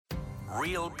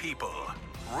Real people,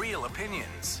 real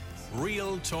opinions,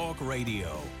 Real Talk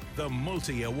Radio. The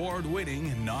multi-award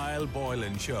winning Niall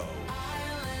Boylan Show.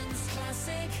 Ireland's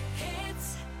classic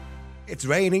hits. It's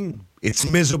raining, it's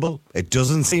miserable, it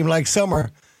doesn't seem like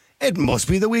summer. It must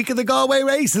be the week of the Galway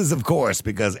races, of course,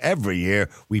 because every year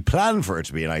we plan for it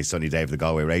to be a nice sunny day for the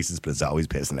Galway races, but it's always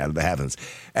pissing out of the heavens.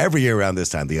 Every year around this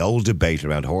time, the old debate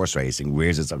around horse racing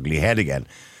rears its ugly head again.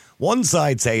 One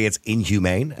side say it's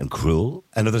inhumane and cruel.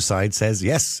 Another side says,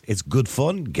 yes, it's good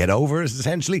fun, get over it,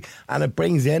 essentially, and it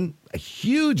brings in a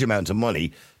huge amount of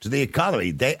money to the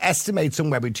economy. They estimate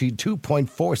somewhere between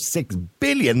 2.46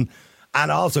 billion and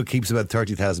also keeps about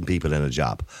 30,000 people in a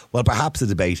job. Well, perhaps the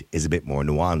debate is a bit more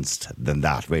nuanced than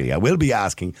that, really. I will be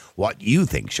asking what you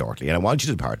think shortly, and I want you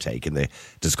to partake in the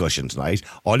discussion tonight.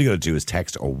 All you got to do is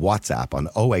text or WhatsApp on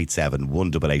 087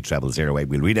 188 0008.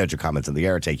 We'll read out your comments on the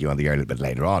air, take you on the air a little bit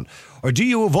later on. Or do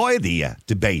you avoid the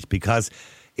debate because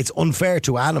it's unfair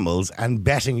to animals and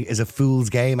betting is a fool's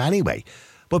game anyway?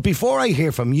 But before I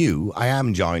hear from you, I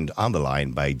am joined on the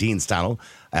line by Dean Stannell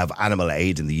of Animal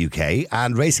Aid in the UK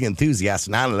and racing enthusiast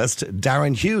and analyst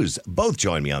Darren Hughes. Both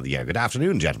join me on the air. Good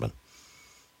afternoon, gentlemen.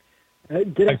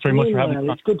 Thanks very much for having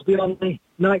me. It's good to be on the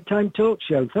nighttime talk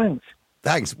show. Thanks.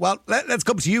 Thanks. Well, let's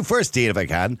come to you first, Dean, if I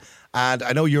can. And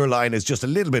I know your line is just a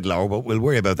little bit lower, but we'll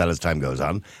worry about that as time goes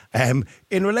on.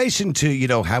 In relation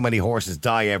to, how many horses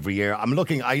die every year,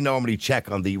 I normally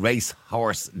check on the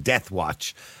Racehorse Death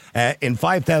Watch. In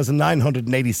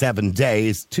 5,987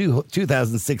 days,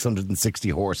 2,660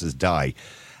 horses die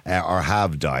or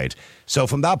have died. So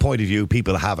from that point of view,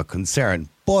 people have a concern.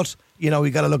 But, you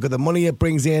got to look at the money it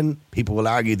brings in. People will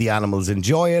argue the animals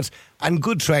enjoy it. And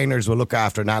good trainers will look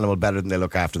after an animal better than they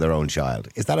look after their own child.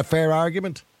 Is that a fair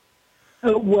argument?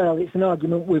 Well, it's an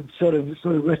argument we've sort of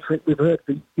rhetoric we've heard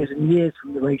for years and years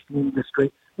from the racing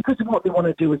industry. Because of what they want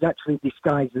to do is actually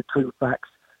disguise the true facts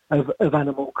of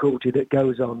animal cruelty that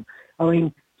goes on. I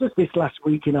mean, just this last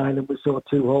week in Ireland, we saw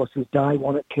two horses die,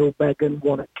 one at Kilbeggan,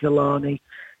 one at Killarney,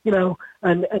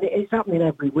 and it's happening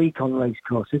every week on race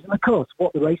courses. And of course,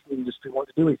 what the racing industry want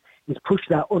to do is push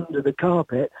that under the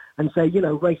carpet and say,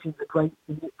 racing's a great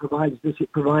thing, it provides this,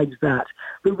 it provides that.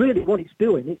 But really what it's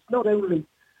doing, it's not only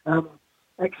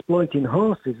exploiting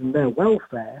horses and their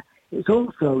welfare, it's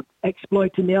also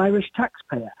exploiting the Irish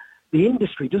taxpayer. The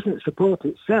industry doesn't support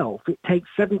itself. It takes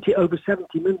over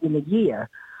 70 million a year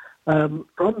from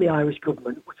the Irish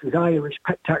government, which is Irish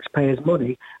taxpayers'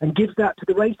 money, and gives that to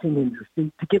the racing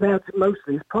industry to give out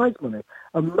mostly as prize money.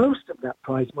 And most of that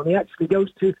prize money actually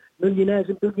goes to millionaires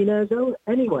and billionaires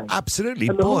anyway. Absolutely,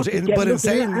 but in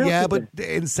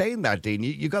saying that, Dean,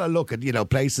 you got to look at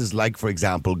places like, for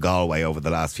example, Galway over the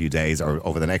last few days, or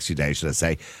over the next few days, should I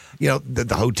say.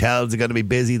 The hotels are going to be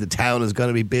busy, the town is going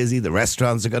to be busy, the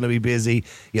restaurants are going to be busy,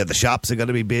 the shops are going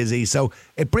to be busy. So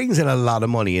it brings in a lot of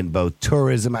money in both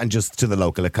tourism and just to the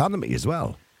local economy as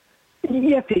well.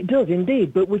 Yes, it does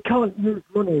indeed, but we can't use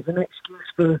money as an excuse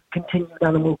for continued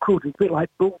animal cruelty. It's a bit like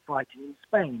bullfighting in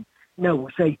Spain. We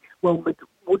say, well,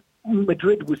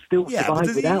 Madrid was still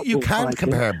survive without you bullfighting. Can't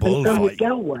compare bullfighting. with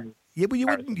Galway. Yeah, but you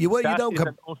don't. That's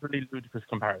an utterly ludicrous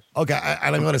comparison. Okay,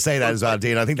 and I'm going to say that as well,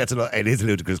 Dean. I think it is a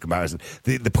ludicrous comparison.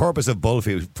 The purpose of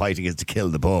bullfighting is to kill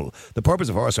the bull. The purpose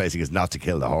of horse racing is not to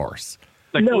kill the horse.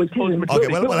 No, it isn't. Okay,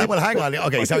 well, hang on.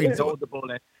 Okay, sorry.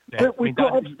 But we've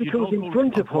got obstacles in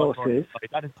front of horses.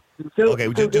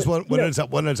 Just one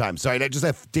at a time. Sorry, just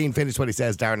let Dean finish what he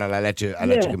says, Darren, and I'll let you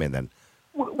come in then.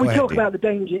 We talk about the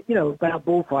danger, about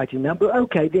bullfighting now, but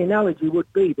okay, the analogy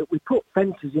would be that we put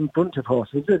fences in front of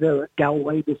horses. They're at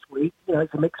Galway this week,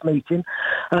 it's a mixed meeting,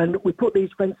 and we put these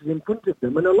fences in front of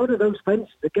them, and a lot of those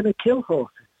fences are going to kill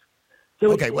horses. So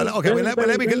let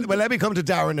me come to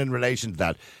Darren in relation to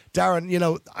that.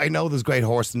 Darren, I know there's great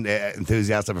horse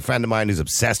enthusiasts. I have a friend of mine who's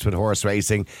obsessed with horse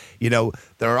racing. There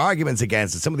are arguments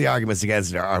against it. Some of the arguments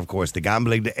against it are, of course, the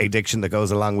gambling addiction that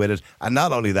goes along with it. And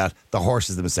not only that, the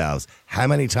horses themselves. How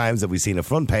many times have we seen a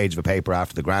front page of a paper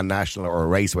after the Grand National or a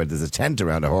race where there's a tent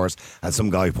around a horse and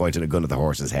some guy pointing a gun at the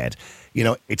horse's head?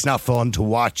 It's not fun to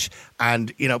watch.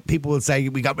 And, people will say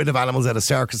we got rid of animals out of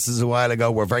circuses a while ago.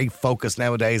 We're very focused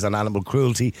nowadays on animal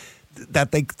cruelty.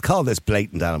 That they call this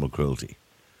blatant animal cruelty.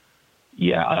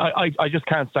 Yeah, I just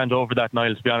can't stand over that,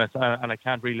 Niall, to be honest, and I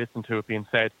can't really listen to it being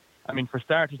said. I mean, for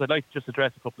starters, I'd like to just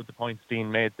address a couple of the points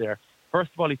Dean made there.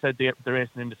 First of all, he said the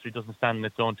racing industry doesn't stand on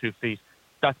its own 2 feet.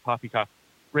 That's poppycock.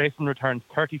 Racing returns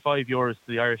 €35 to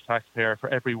the Irish taxpayer for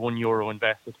every €1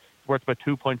 invested. It's worth about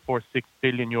 €2.46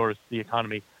 billion to the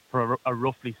economy for a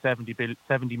roughly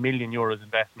 €70 million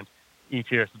investment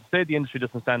each year. So to say the industry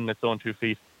doesn't stand on its own 2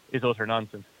 feet is utter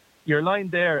nonsense. your line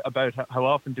there about how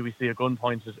often do we see a gun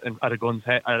pointed at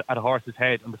a horse's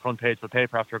head on the front page of a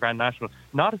paper after a Grand National?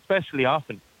 Not especially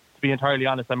often, to be entirely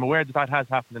honest. I'm aware that has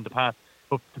happened in the past,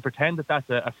 but to pretend that that's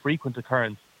a frequent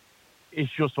occurrence is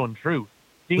just untrue.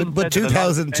 But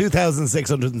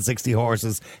 2,660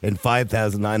 horses in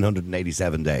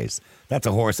 5,987 days. That's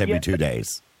a horse every 2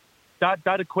 days. That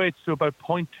equates to about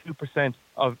 0.2%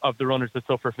 of the runners that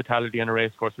suffer fatality in a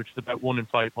racecourse, which is about 1 in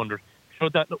 500.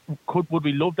 Would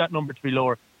we love that number to be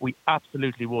lower? We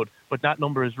absolutely would. But that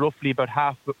number is roughly about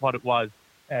half what it was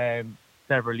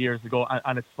several years ago,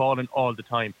 and it's fallen all the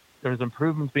time. There's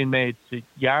improvements being made to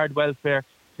yard welfare,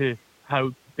 to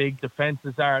how big the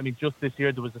fences are. I mean, just this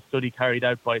year there was a study carried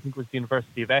out by, I think it was the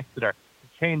University of Exeter,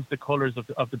 to change the colours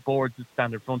of the boards that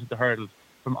stand in front of the hurdles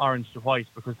from orange to white,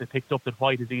 because they picked up that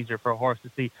white is easier for a horse to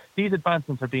see. These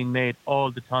advancements are being made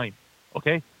all the time.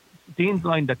 Okay? Dean's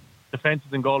line that the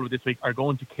fences in Galway this week are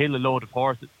going to kill a load of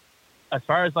horses. As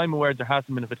far as I'm aware, there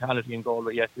hasn't been a fatality in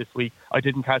Galway yet this week. I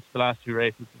didn't catch the last 2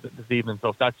 races this evening, so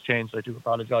if that's changed, I do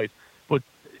apologise. But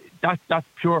that's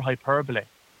pure hyperbole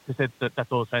to say that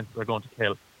those fences are going to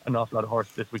kill an awful lot of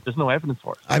horses this week. There's no evidence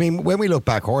for it. I mean, when we look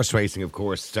back, horse racing, of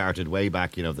course, started way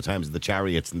back, the times of the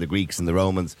chariots and the Greeks and the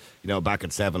Romans, back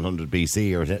at 700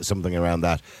 BC or something around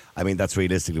that. I mean, that's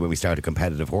realistically when we started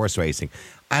competitive horse racing.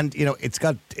 And, it's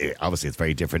got, obviously it's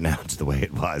very different now to the way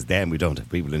it was then. We don't have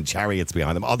people in chariots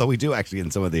behind them, although we do actually in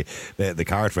some of the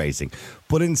kart racing.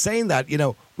 But in saying that,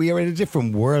 we are in a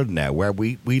different world now where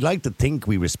we like to think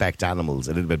we respect animals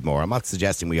a little bit more. I'm not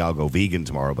suggesting we all go vegan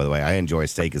tomorrow, by the way. I enjoy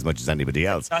steak as much as anybody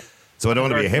else. So I don't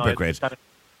want to be a hypocrite.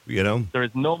 There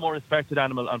is no more respected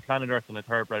animal on planet Earth than a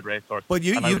thoroughbred racehorse. But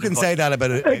you can say that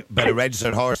about a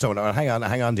registered horse owner. Hang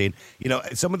on, Dean.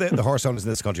 Some of the horse owners in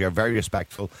this country are very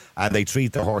respectful, and they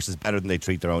treat their horses better than they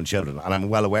treat their own children, and I'm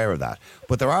well aware of that.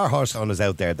 But there are horse owners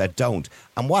out there that don't.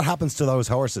 And what happens to those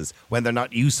horses when they're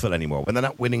not useful anymore, when they're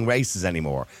not winning races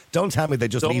anymore? Don't tell me they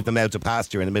just leave them out to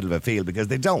pasture in the middle of a field, because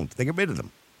they don't. They get rid of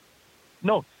them.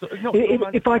 No.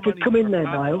 If I could come in there,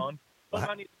 Niall. So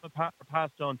many of them are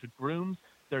passed on to grooms.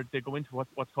 They go into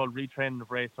what's called retraining of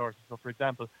racehorses. So, for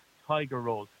example, Tiger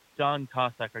Rose, John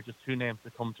Cossack are just 2 names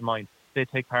that come to mind. They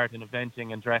take part in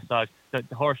eventing and dressage. The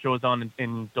horse show is on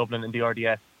in Dublin in the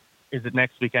RDS. Is it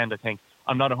next weekend, I think?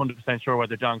 I'm not 100% sure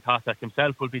whether John Cossack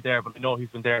himself will be there, but I know he's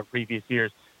been there in previous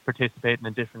years participating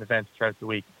in different events throughout the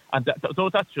week. And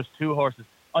that's just 2 horses.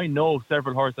 I know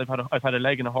several horses. I've had a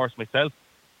leg in a horse myself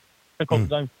a couple of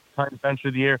times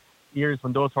through the years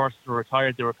when those horses were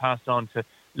retired. They were passed on to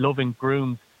loving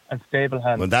grooms and stable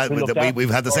hands. Well, we've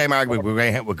had the same argument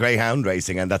with greyhound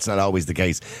racing, and that's not always the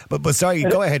case. But sorry,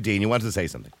 go ahead, Dean. You wanted to say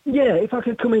something? Yeah, if I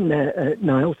could come in there,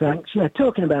 Niall, thanks. Yeah,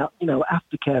 talking about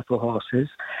aftercare for horses.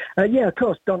 Of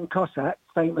course, Don Cossack,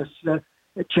 famous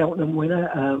Cheltenham winner,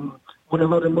 won a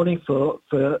lot of money for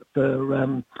the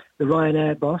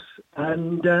Ryanair boss,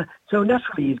 and so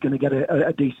naturally he's going to get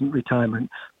a decent retirement.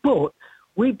 But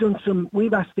we've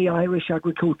asked the Irish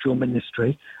Agricultural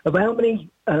Ministry of how many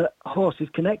horses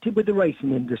connected with the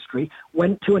racing industry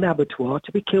went to an abattoir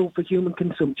to be killed for human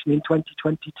consumption in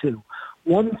 2022.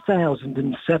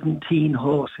 1,017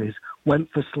 horses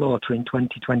went for slaughter in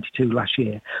 2022 last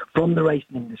year from the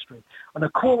racing industry. And a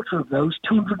quarter of those,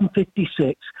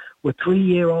 256, were 3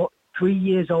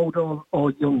 years old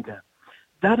or younger.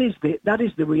 That is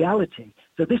the reality.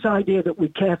 So this idea that we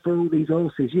care for all these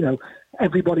horses,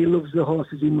 everybody loves the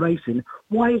horses in racing.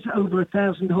 Why is over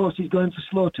 1,000 horses going for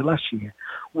slaughter last year?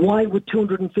 Why were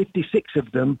 256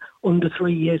 of them under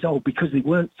 3 years old? Because they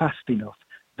weren't fast enough.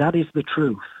 That is the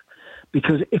truth.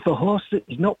 Because if a horse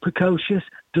is not precocious,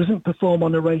 doesn't perform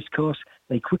on a race course,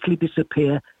 they quickly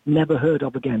disappear, never heard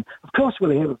of again. Of course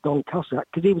we'll hear of Don Cossack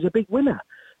because he was a big winner.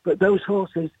 But those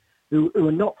horses who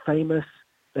are not famous,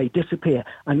 they disappear.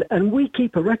 And we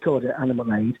keep a record at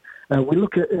Animal Aid. We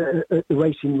look at the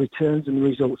racing returns and the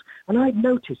results. And I've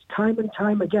noticed time and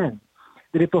time again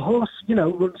that if a horse,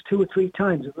 runs 2 or 3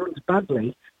 times and runs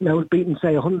badly, has beaten,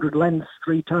 say, 100 lengths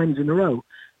 3 times in a row,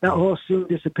 that horse soon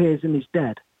disappears and is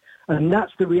dead. And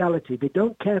that's the reality. They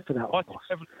don't care for that horse.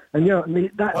 And Darren,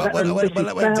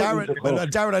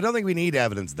 I don't think we need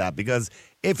evidence of that, because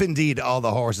if indeed all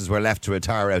the horses were left to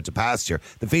retire out to pasture,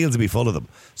 the fields would be full of them.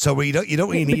 So you don't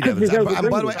really need evidence. And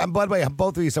by the way,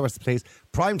 both of you sources, please.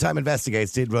 Primetime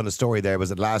Investigates did run a story there.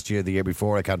 Was it last year, the year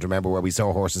before? I can't remember. Where we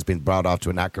saw horses being brought off to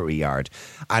an ackery yard,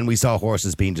 and we saw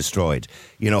horses being destroyed.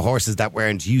 Horses that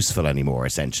weren't useful anymore,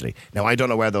 essentially. Now, I don't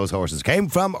know where those horses came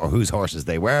from or whose horses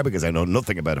they were, because I know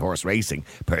nothing about horse racing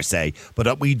per se.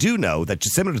 But we do know that,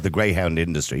 similar to the greyhound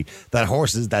industry, that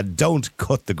horses that don't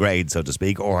cut the grade, so to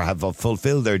speak, or have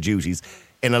fulfilled their duties,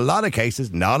 in a lot of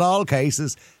cases, not all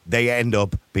cases, they end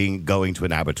up going to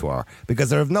an abattoir because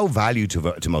they're of no value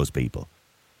to most people.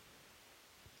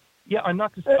 Yeah, I'm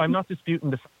not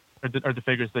disputing the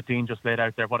figures that Dean just laid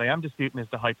out there. What I am disputing is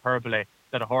the hyperbole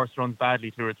that a horse runs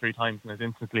badly 2 or 3 times and is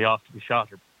instantly off to be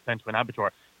shot or sent to an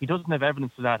abattoir. He doesn't have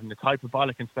evidence of that, and it's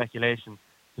hyperbolic and speculation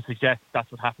to suggest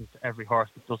that's what happens to every horse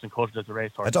that doesn't cut it as a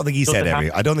racehorse. I don't think he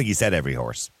said every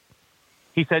horse.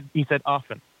 He said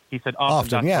often. He said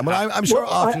often. Often, yeah. Well, I'm sure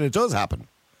often it does happen.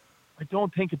 I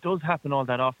don't think it does happen all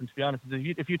that often, to be honest.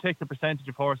 If you take the percentage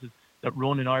of horses that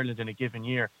run in Ireland in a given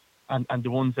year, and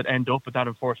the ones that end up at that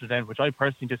unfortunate end, which I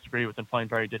personally disagree with and find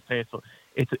very distasteful,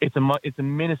 it's a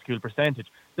minuscule percentage.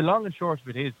 The long and short of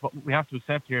it is, what we have to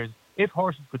accept here is, if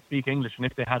horses could speak English and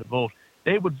if they had a vote,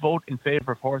 they would vote in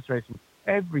favour of horse racing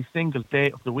every single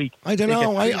day of the week. I don't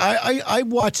know. I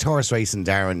watched horse racing,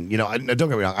 Darren. You know, don't get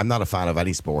me wrong, I'm not a fan of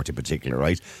any sport in particular,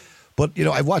 right? But, you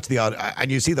know, I've watched the odd, and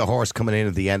you see the horse coming in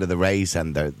at the end of the race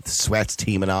and the sweat's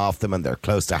teeming off them and they're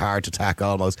close to heart attack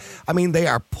almost. I mean, they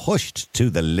are pushed to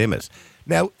the limit.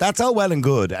 Now, that's all well and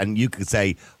good, and you could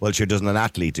say, well, sure, doesn't an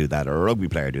athlete do that or a rugby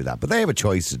player do that? But they have a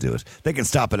choice to do it. They can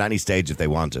stop at any stage if they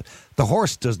want to. The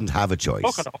horse doesn't have a choice.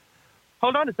 Okay,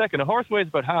 hold on a second. A horse weighs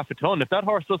about half a ton. If that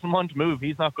horse doesn't want to move,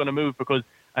 he's not going to move because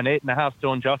an 8.5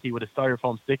 stone jockey with a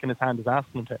styrofoam stick in his hand is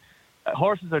asking him to.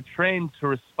 Horses are trained to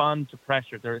respond to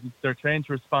pressure. They're trained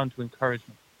to respond to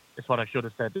encouragement. Is what I should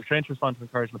have said. They're trained to respond to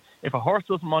encouragement. If a horse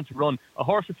doesn't want to run, a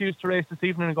horse refused to race this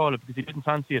evening in Galway because he didn't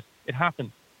fancy it. It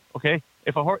happens. Okay.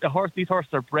 If these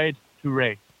horses are bred to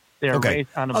race. They are race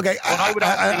animals. Okay,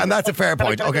 and that's a fair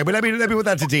point. Okay, but let me put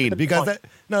that to Dean because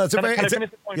that's a very.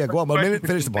 Yeah, go on. Well,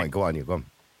 finish the point. Go on, you go on.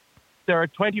 There are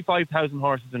 25,000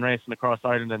 horses in racing across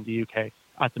Ireland and the UK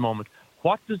at the moment.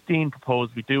 What does Dean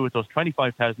propose we do with those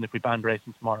 25,000 if we ban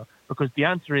racing tomorrow? Because the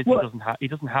answer is he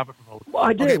doesn't have a proposal. Well,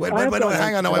 I do. Okay,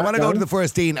 hang on. No, I want to go to the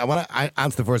first, Dean. I want to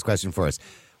answer the first question first.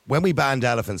 When we banned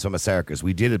elephants from a circus,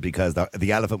 we did it because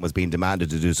the elephant was being demanded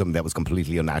to do something that was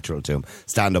completely unnatural to him.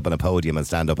 Stand up on a podium and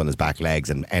stand up on his back legs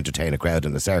and entertain a crowd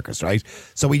in the circus, right?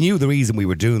 So we knew the reason we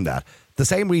were doing that. The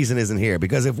same reason isn't here,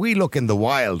 because if we look in the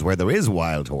wild where there is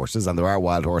wild horses, and there are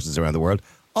wild horses around the world,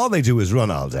 all they do is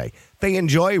run all day. They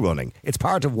enjoy running. It's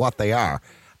part of what they are.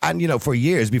 And, you know, for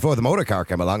years before the motor car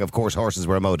came along, of course, horses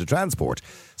were a mode of transport.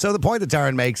 So the point that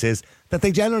Darren makes is that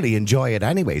they generally enjoy it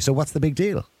anyway. So what's the big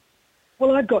deal?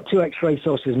 Well, I've got 2 X-ray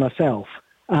horses myself,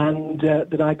 and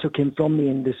that I took in from the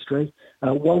industry.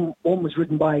 One was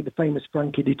ridden by the famous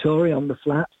Frankie Dettori on the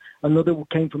flat. Another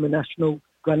came from a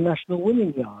Grand National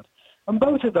winning yard. And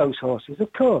both of those horses,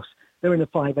 of course, they're in a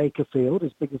 5-acre field,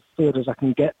 as big a field as I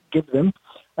can give them.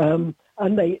 And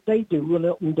they do run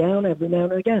up and down every now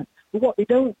and again. But what they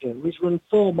don't do is run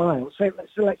 4 miles. So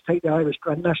let's take the Irish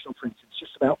Grand National, for instance,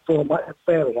 just about 4 miles at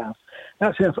Fairyhouse.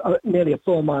 That's nearly a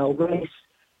 4-mile race,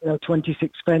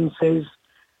 26 fences.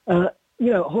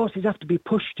 Horses have to be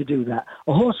pushed to do that.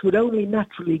 A horse would only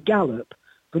naturally gallop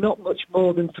for not much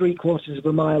more than 3/4 of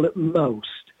a mile at most.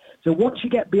 So once you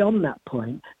get beyond that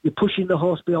point, you're pushing the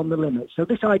horse beyond the limit. So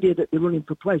this idea that they're running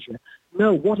for pleasure,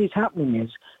 no, what is happening is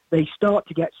they start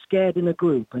to get scared in a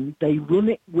group and they run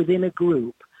it within a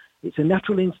group. It's a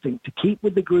natural instinct to keep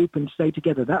with the group and stay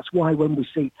together. That's why when we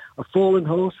see a fallen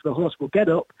horse, the horse will get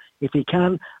up, if he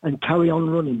can, and carry on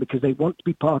running because they want to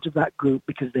be part of that group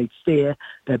because they fear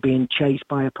they're being chased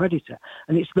by a predator.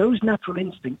 And it's those natural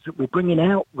instincts that we're bringing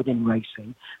out within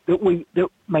racing that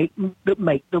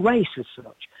make the race as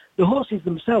such. The horses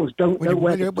themselves don't know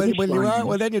where the finish line is.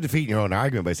 Well, then you're defeating your own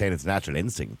argument by saying it's natural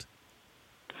instinct.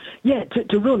 Yeah,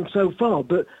 to run so far,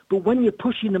 but when you're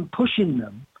pushing them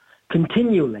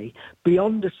continually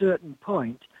beyond a certain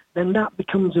point, then that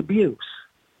becomes abuse.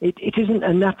 It isn't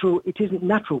natural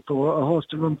for a horse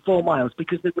to run 4 miles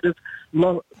because they would have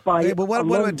what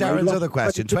about Darren's other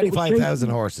question? 25,000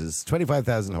 horses.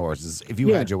 25,000 horses. If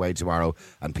you had your way tomorrow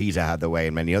and PETA had their way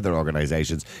and many other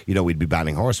organisations, we'd be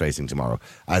banning horse racing tomorrow,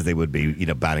 as they would be,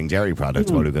 banning dairy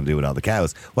products. What are we going to do with all the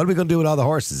cows? What are we going to do with all the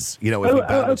horses? If we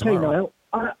ban it tomorrow.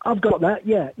 Niall, I've got that.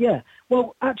 Yeah.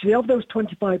 Well, actually, of those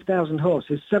 25,000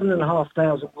 horses,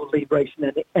 7,500 will leave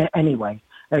racing anyway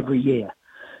every year.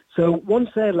 So once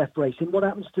they're left racing, what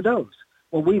happens to those?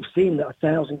 Well, we've seen that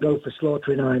 1,000 go for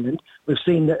slaughter in Ireland. We've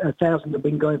seen that 1,000 have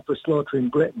been going for slaughter in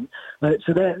Britain.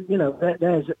 So there's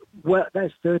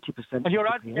 30%. And you're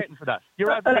advocating for that.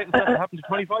 You're advocating for that to happen to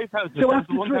 25,000. So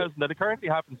after 1,000 that it currently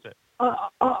happens to.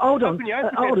 Hold on. How can you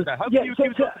advocate for that? How can you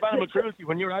accuse us of animal cruelty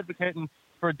when you're advocating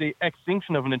for the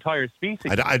extinction of an entire species?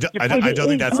 I don't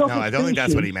think that's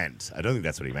what he meant. I don't think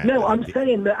that's what he meant. No, I'm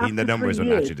saying that the numbers will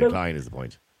naturally decline is the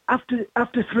point.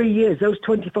 after 3 years, those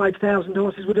 25,000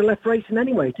 horses would have left racing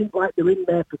anyway. It isn't like they're in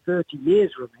there for 30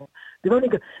 years running. They've only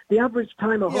got the average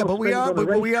time a horse but we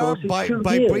are by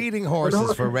breeding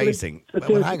horses for racing.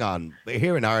 Well, hang on.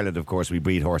 Here in Ireland, of course, we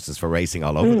breed horses for racing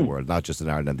all over the world, not just in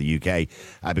Ireland and the UK,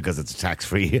 because it's a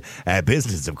tax-free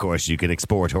business. Of course, you can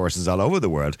export horses all over the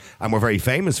world, and we're very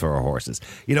famous for our horses.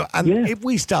 If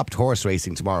we stopped horse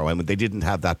racing tomorrow and they didn't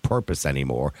have that purpose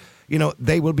anymore,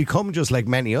 they will become just like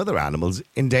many other animals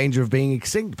in danger of being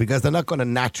extinct because they're not going to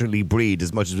naturally breed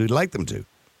as much as we'd like them to.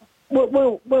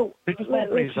 Well, let's just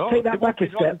take that back a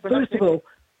step. First of all,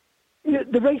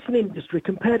 the racing industry,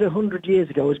 compared to 100 years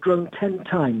ago, has grown 10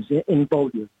 times in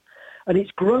volume. And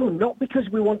it's grown not because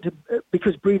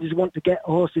because breeders want to get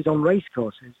horses on race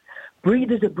courses.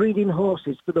 Breeders are breeding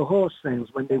horses for the horse sales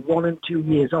when they're 1 and 2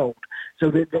 years old,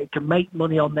 so that they can make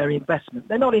money on their investment.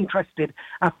 They're not interested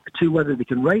after 2 whether they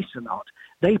can race or not.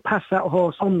 They pass that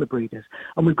horse on, the breeders.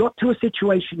 And we've got to a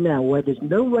situation now where there's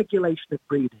no regulation of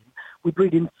breeding. We're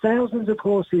breeding thousands of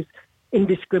horses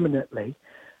indiscriminately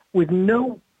with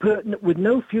no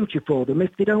future for them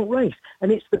if they don't race.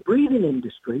 And it's the breeding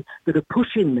industry that are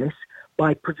pushing this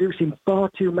by producing far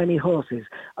too many horses.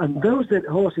 And those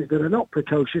horses that are not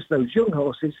precocious, those young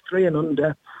horses, 3 and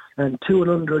under, and 2 and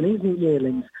under, and even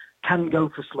yearlings, can go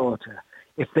for slaughter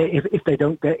if they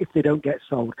don't get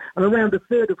sold. And around a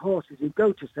third of horses who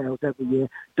go to sales every year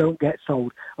don't get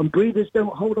sold. And breeders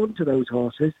don't hold on to those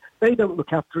horses. They don't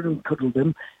look after them and cuddle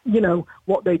them.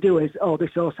 What they do is,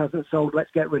 this horse hasn't sold, let's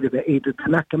get rid of it, either to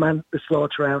Nackerman, the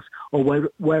slaughterhouse, or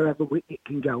wherever it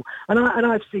can go. And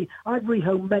I've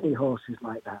rehomed many horses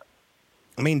like that.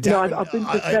 I mean, Darren, I've been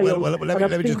to sales.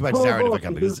 Let me just go back to Darren if I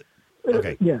can, because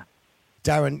okay, yeah,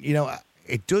 Darren,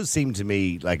 it does seem to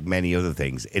me like many other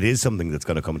things, it is something that's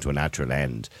going to come to a natural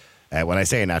end. When I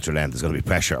say a natural end, there's going to be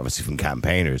pressure, obviously, from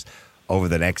campaigners over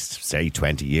the next, say,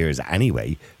 20 years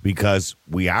anyway, because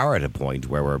we are at a point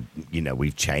where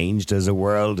we've changed as a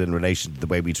world in relation to the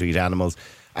way we treat animals.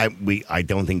 I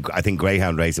think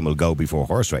greyhound racing will go before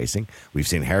horse racing. We've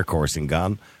seen hare coursing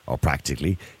gone, or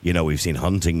practically. We've seen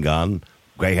hunting gone.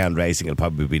 Greyhound racing will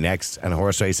probably be next, and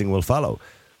horse racing will follow.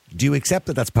 Do you accept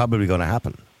that that's probably going to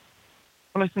happen?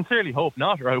 Well, I sincerely hope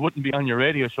not, or I wouldn't be on your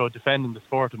radio show defending the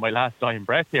sport of my last dying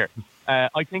breath here.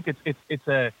 I think it's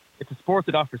a sport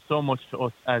that offers so much to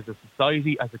us as a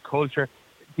society, as a culture.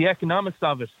 The economics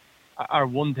of it are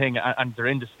one thing, and they're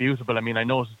indisputable. I mean, I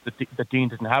noticed that Dean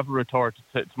didn't have a retort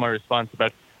to my response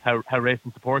about how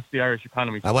racing supports the Irish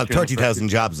economy. 30,000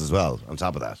 jobs as well on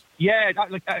top of that. Yeah,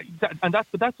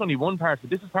 that's only one part of it.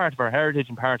 This is part of our heritage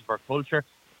and part of our culture.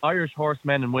 Irish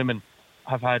horsemen and women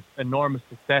have had enormous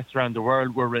success around the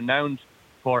world. We're renowned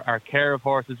for our care of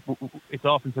horses. It's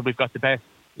often said we've got the best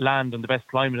land and the best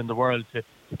climate in the world to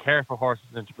care for horses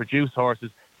and to produce horses,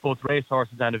 both race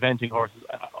horses and eventing horses,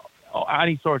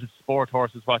 any sort of sport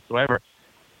horses whatsoever.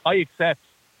 I accept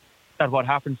that what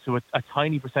happens to a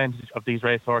tiny percentage of these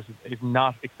race horses is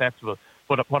not acceptable.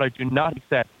 But what I do not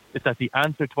accept is that the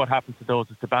answer to what happens to those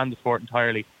is to ban the sport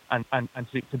entirely and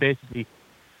to basically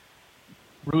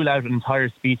rule out an entire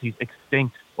species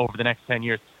extinct over the next 10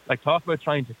 years. Like, talk about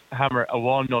trying to hammer a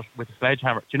walnut with a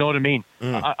sledgehammer. Do you know what I mean?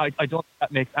 I don't think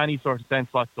that makes any sort of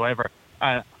sense whatsoever.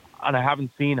 And I haven't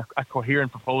seen a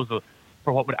coherent proposal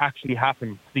for what would actually happen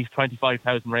to these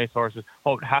 25,000 racehorses,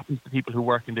 what would happen to the people who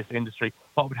work in this industry,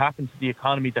 what would happen to the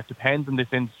economy that depends on this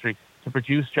industry to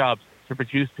produce jobs, to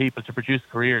produce people, to produce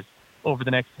careers over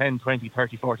the next 10, 20,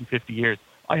 30, 40, 50 years.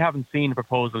 I haven't seen a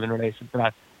proposal in relation to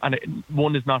that, and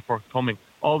one is not forthcoming.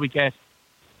 All we get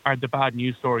are the bad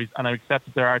news stories, and I accept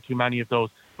that there are too many of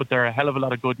those, but there are a hell of a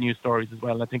lot of good news stories as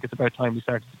well, and I think it's about time we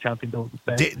started to champion those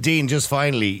instead. Dean, just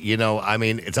finally,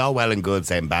 it's all well and good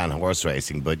saying ban horse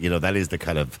racing, but, that is the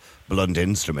kind of blunt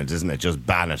instrument, isn't it? Just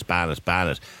ban it, ban it, ban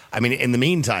it. I mean, in the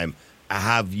meantime,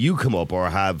 have you come up, or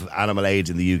have Animal Aid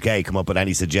in the UK come up with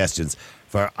any suggestions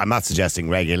for, I'm not suggesting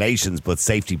regulations, but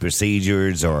safety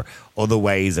procedures or other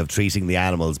ways of treating the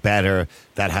animals better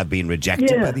that have been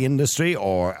rejected by the industry?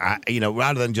 Or,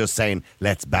 rather than just saying,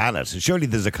 let's ban it, surely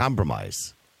there's a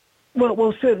compromise.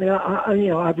 Well, certainly.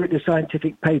 I've written a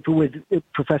scientific paper with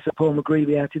Professor Paul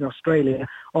McGreevy out in Australia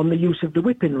on the use of the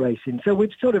whip in racing. So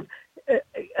we've sort of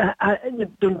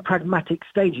done pragmatic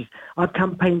stages. I've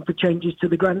campaigned for changes to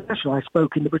the Grand National. I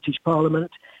spoke in the British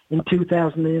Parliament in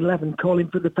 2011 calling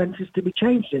for the fences to be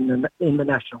changed in the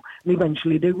National. And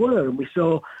eventually they were. And we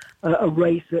saw a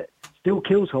race that still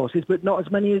kills horses, but not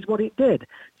as many as what it did.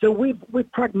 So we're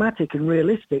pragmatic and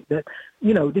realistic that,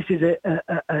 this is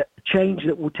a change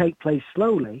that will take place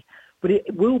slowly, but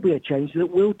it will be a change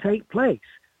that will take place.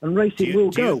 and racing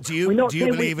will go. We're not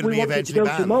saying believe we it'll be want it to eventually go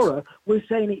banned? tomorrow. We're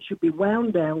saying it should be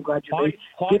wound down gradually,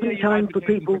 Why giving are you time for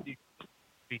advocating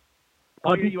people.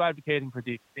 Why are you advocating for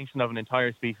the extinction of an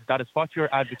entire species? That is what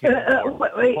you're advocating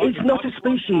for. It's not a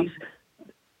species.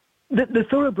 The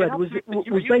thoroughbred was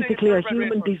basically a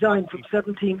human design from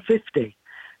 1750.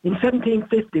 In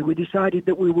 1750, we decided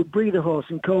that we would breed a horse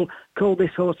and call this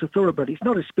horse a thoroughbred. It's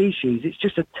not a species; it's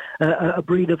just a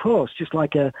breed of horse, just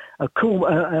like a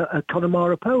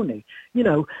Connemara pony. You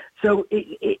know, so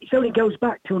it only goes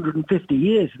back 250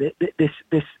 years.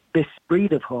 This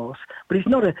breed of horse, but it's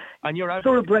not a. And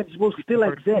thoroughbreds will still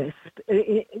exist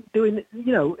in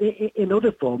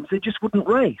other forms. They just wouldn't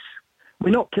race. We're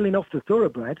not killing off the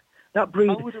thoroughbred. That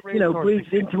breed,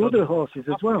 breeds into other horses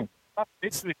as well. They're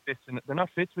not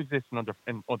fit to exist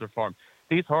in other forms.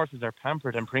 These horses are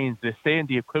pampered and preened. They stay in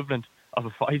the equivalent of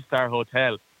a 5-star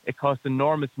hotel. It costs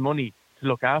enormous money to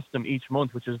look after them each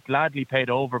month, which is gladly paid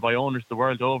over by owners the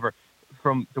world over,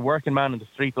 from the working man on the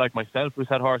street like myself who's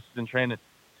had horses in training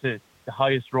to the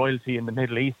highest royalty in the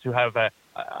Middle East who have a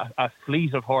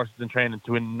fleet of horses in training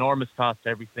to enormous cost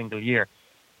every single year.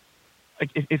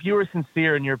 If you were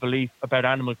sincere in your belief about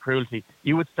animal cruelty,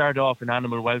 you would start off in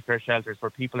animal welfare shelters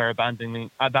where people are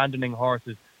abandoning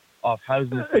horses off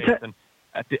housing estates and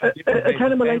at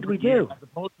Animal Aid we do. As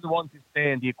opposed to the ones who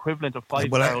stay in the equivalent of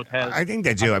 5-star hotels. I think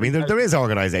they do. I mean, there is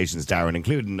organisations, Darren,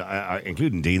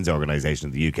 including Dean's organisation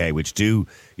in the UK, which do,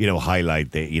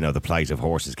 highlight the plight of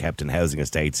horses kept in housing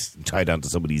estates tied onto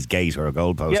somebody's gate or a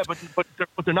goalpost. Yeah,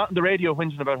 but they're not in the radio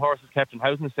whinging about horses kept in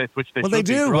housing estates, which they well, should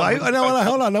they do. be. I know.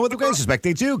 Hold on. No, with the greatest respect,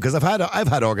 they do, because I've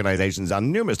had organisations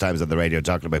on numerous times on the radio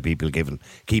talking about people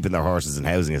keeping their horses in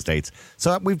housing estates.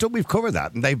 So we've covered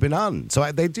that, and they've been on. So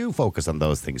they do focus on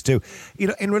those things too.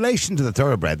 In relation to the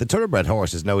thoroughbred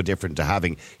horse is no different to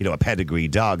having, a pedigree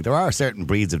dog. There are certain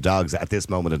breeds of dogs at this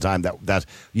moment in time that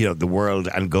the world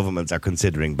and governments are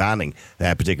considering banning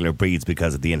particular breeds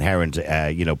because of the inherent,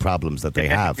 problems that they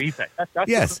have.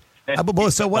 Yes.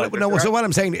 So what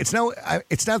I'm saying, it's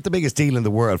not the biggest deal in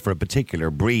the world for a particular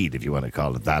breed, if you want to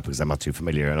call it that, because I'm not too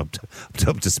familiar and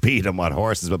up to speed on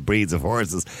what breeds of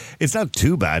horses. It's not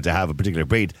too bad to have a particular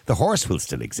breed. The horse will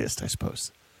still exist, I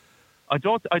suppose. I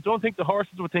don't think the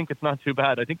horses would think it's not too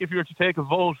bad. I think if you were to take a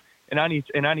vote in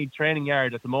any training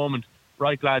yard at the moment,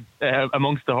 right lads,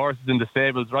 amongst the horses in the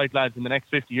stables, right lads, in the next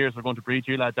 50 years we're going to breed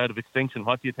you lads out of extinction.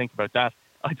 What do you think about that?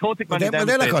 I don't think many of them.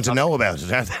 They're not going to know about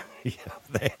it, are they?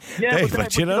 But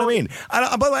you know what I mean?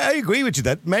 And by the way, I agree with you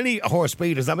that many horse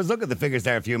breeders, I was looking at the figures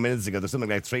there a few minutes ago, there's something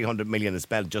like 300 million is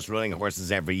spent just running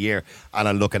horses every year and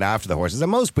on looking after the horses. And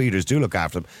most breeders do look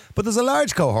after them. But there's a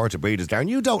large cohort of breeders there, and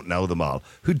you don't know them all,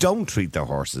 who don't treat their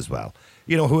horses well.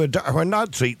 Who are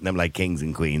not treating them like kings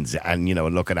and queens and,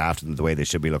 looking after them the way they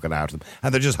should be looking after them.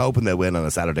 And they're just hoping they'll win on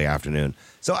a Saturday afternoon.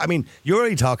 So, I mean, you're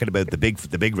only talking about the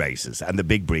big races and the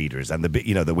big breeders and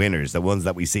the winners, the ones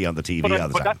that we see on the TV all the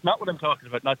time. But that's not what I'm talking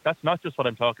about. That's not just what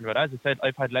I'm talking about. As I said,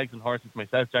 I've had legs and horses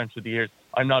myself down through the years.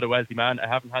 I'm not a wealthy man. I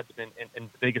haven't had them in the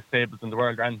biggest stables in the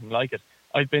world or anything like it.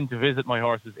 I've been to visit my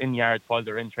horses in yards while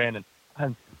they're in training.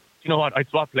 And you know what? I'd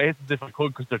swap places if I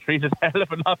could because they're treated a hell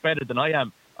of a lot better than I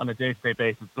am on a day-to-day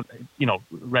basis,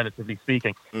 relatively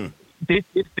speaking. This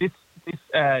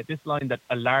line that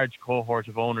a large cohort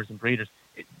of owners and breeders,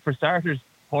 for starters,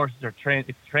 horses are trained.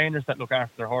 It's trainers that look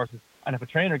after their horses, and if a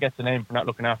trainer gets a name for not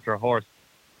looking after a horse,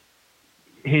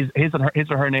 his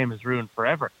or her name is ruined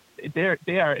forever.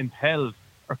 They are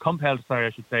compelled, I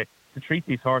should say, to treat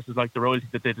these horses like the royalty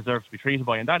that they deserve to be treated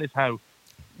by, and that is how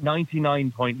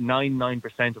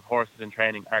 99.99% of horses in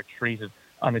training are treated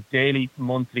on a daily,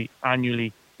 monthly, annual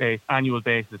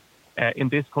basis in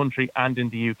this country and in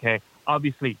the UK.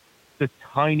 Obviously, the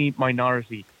tiny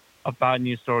minority of bad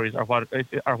news stories are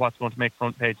what's going to make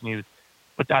front page news,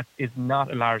 but that is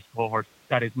not a large cohort.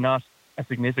 That is not a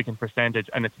significant percentage,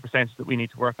 and it's a percentage that we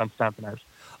need to work on stamping out.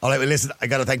 All right, well, listen, I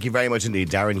got to thank you very much indeed,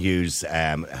 Darren Hughes,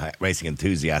 racing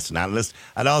enthusiast and analyst,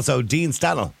 and also Dean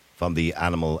Stannell from the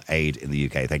Animal Aid in the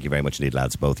UK. Thank you very much indeed,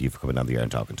 lads, both of you, for coming on the air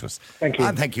and talking to us. Thank you.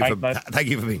 And thank you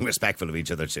for being respectful of each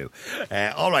other too.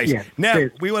 All right. Yeah, now,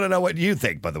 cheers. we want to know what you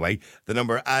think, by the way. The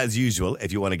number, as usual,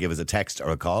 if you want to give us a text or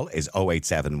a call, is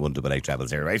 087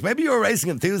 188 0008. Maybe you're a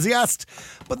racing enthusiast,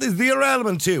 but there's the other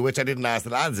element too, which I didn't ask the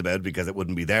lads about because it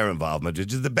wouldn't be their involvement,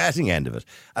 which is the betting end of it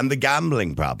and the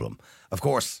gambling problem. Of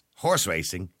course, horse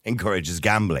racing encourages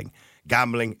gambling.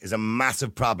 Gambling is a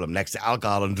massive problem next to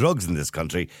alcohol and drugs in this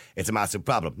country. It's a massive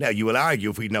problem. Now, you will argue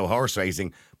if we'd no horse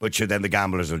racing, but sure, then the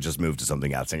gamblers will just move to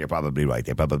something else. And you're probably right.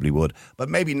 They probably would. But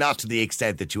maybe not to the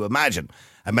extent that you imagine.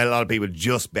 I mean, a lot of people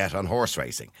just bet on horse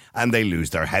racing and they lose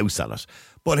their house on it.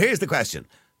 But here's the question.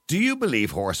 Do you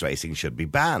believe horse racing should be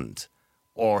banned?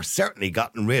 Or certainly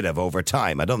gotten rid of over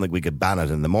time? I don't think we could ban it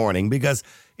in the morning because,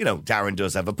 Darren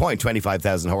does have a point.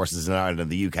 25,000 horses in Ireland and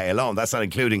the UK alone. That's not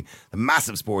including the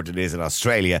massive sport it is in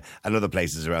Australia and other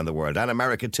places around the world, and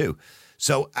America too.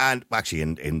 So, and actually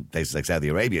in places like Saudi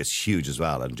Arabia, it's huge as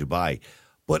well, and Dubai.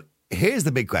 But here's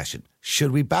the big question.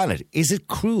 Should we ban it? Is it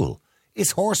cruel?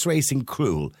 Is horse racing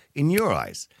cruel in your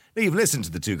eyes? Now, you've listened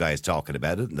to the two guys talking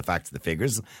about it and the facts and the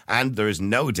figures, and there is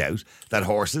no doubt that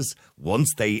horses,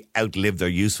 once they outlive their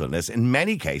usefulness, in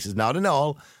many cases, not in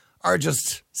all, are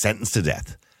just sentenced to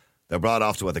death. They're brought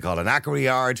off to what they call an ackery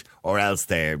yard, or else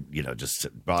they're, just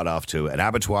brought off to an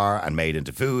abattoir and made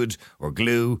into food or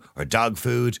glue or dog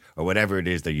food or whatever it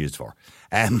is they're used for.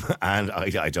 And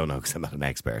I don't know because I'm not an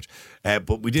expert.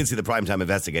 But we did see the Primetime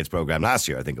Investigates programme last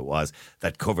year, I think it was,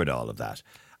 that covered all of that.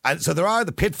 And so there are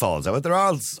the pitfalls of it. There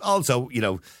are also,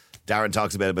 Darren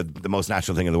talks about the most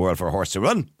natural thing in the world for a horse to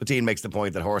run. But Dean makes the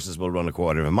point that horses will run a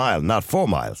quarter of a mile, not 4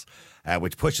 miles,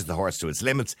 which pushes the horse to its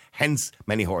limits. Hence,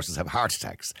 many horses have heart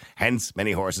attacks. Hence,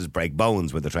 many horses break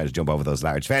bones when they're trying to jump over those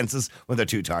large fences when they're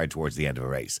too tired towards the end of a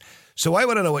race. So I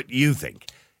want to know what you think.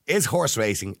 Is horse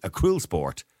racing a cruel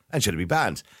sport and should it be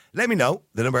banned? Let me know.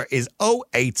 The number is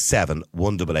 087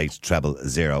 188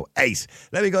 0008.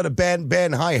 Let me go to Ben.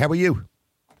 Ben, hi, how are you?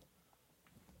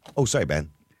 Oh, sorry,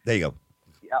 Ben. There you go.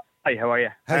 Yeah. Hi, how are you?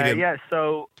 How you doing? Yeah,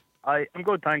 so I'm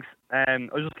good, thanks. I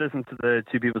was just listening to the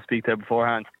two people speak there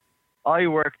beforehand. I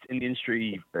worked in the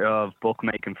industry of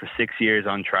bookmaking for 6 years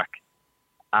on track.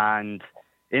 And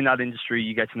in that industry,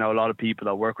 you get to know a lot of people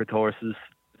that work with horses,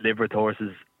 live with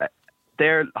horses.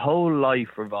 Their whole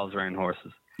life revolves around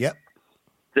horses. Yep.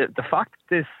 The fact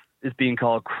that this is being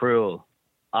called cruel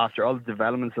after all the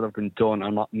developments that have been done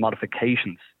and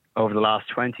modifications over the last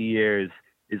 20 years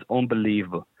is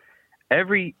unbelievable.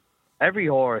 Every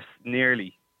horse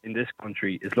nearly in this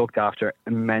country is looked after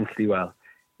immensely well.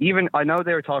 Even I know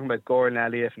they were talking about Gordon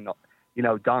Elliott and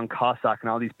Don Cossack and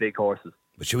all these big horses.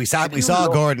 But we saw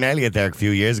Gordon Elliott there a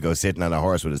few years ago sitting on a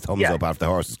horse with his thumbs up after the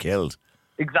horse was killed.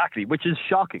 Exactly, which is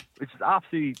shocking, which is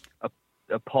absolutely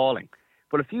appalling.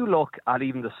 But if you look at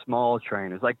even the small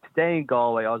trainers, like today in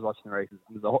Galway, I was watching the races,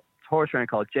 and there's a horse trainer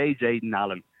called J. Jaden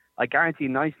Allen. I guarantee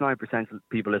 99% of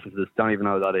people listening to this don't even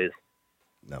know who that is.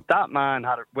 No. That man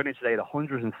had a winning today at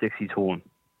 160 to 1,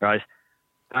 right?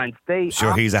 And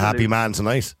he's a happy man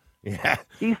tonight. Yeah.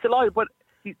 He's delighted, but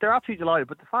they're absolutely delighted.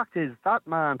 But the fact is, that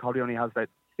man probably only has about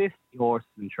 50 horses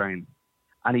in training.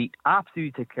 And he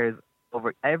absolutely takes care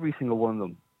over every single one of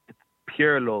them. It's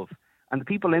pure love. And the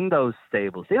people in those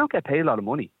stables, they don't get paid a lot of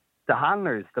money. The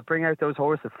handlers that bring out those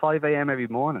horses at 5 a.m. every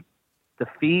morning, to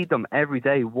feed them every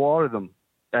day, water them,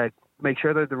 make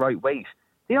sure they're the right weight,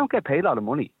 they don't get paid a lot of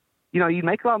money. You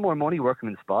make a lot more money working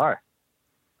in Spar.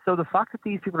 So the fact that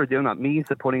these people are doing that means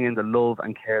they're putting in the love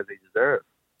and care they deserve.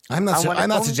 I'm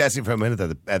not suggesting for a minute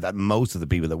that most of the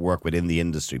people that work within the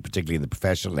industry, particularly in the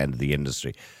professional end of the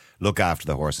industry, look after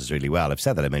the horses really well. I've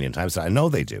said that a million times, so I know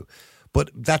they do. But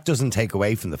that doesn't take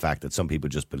away from the fact that some people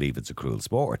just believe it's a cruel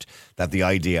sport, that the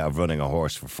idea of running a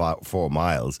horse for 4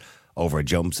 miles over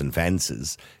jumps and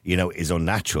fences, is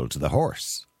unnatural to the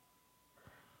horse.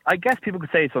 I guess people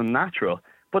could say it's unnatural,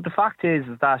 but the fact is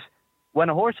that when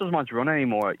a horse doesn't want to run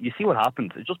anymore, you see what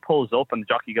happens. It just pulls up and the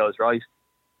jockey goes, right,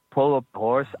 pull up the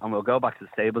horse and we'll go back to the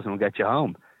stables and we'll get you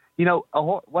home. But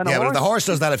if the horse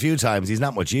does that a few times, he's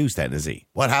not much use then, is he?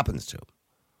 What happens to him?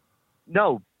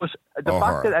 No, but the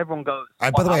fact that everyone goes...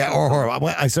 by the way, or her.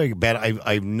 I'm sorry, Ben,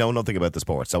 I know nothing about the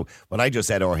sport. So when I just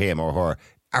said or him or her,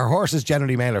 are horses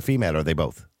generally male or female, or are they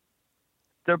both?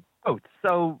 They're both.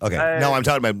 So okay. No, I'm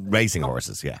talking about racing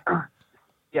horses, yeah.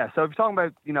 Yeah, so if you're talking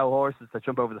about, horses that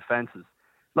jump over the fences,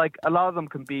 like a lot of them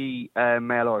can be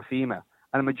male or female.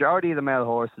 And the majority of the male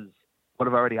horses would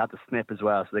have already had the snip as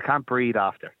well, so they can't breed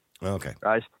after. Okay.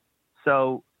 Right?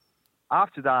 So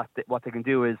after that, what they can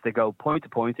do is they go point to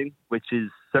pointing, which is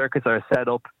circuits are set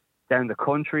up down the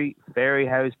country,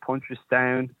 Fairyhouse,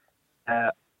 Punchestown,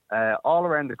 all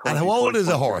around the country. And how old is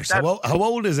a horse? How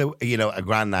old is a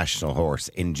Grand National horse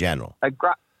in general?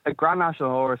 A Grand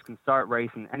National horse can start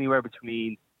racing anywhere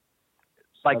between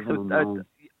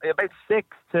about 6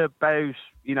 to about,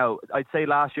 I'd say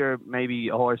last year maybe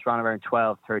a horse ran around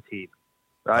 12, 13,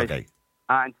 right? Okay.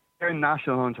 And they're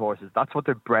national hunt horses. That's what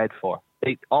they're bred for.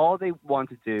 All they want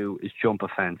to do is jump a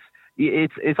fence.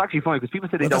 It's actually funny because people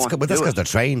say they don't want to do it. But that's because they're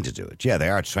trained to do it. Yeah, they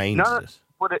are trained to do it.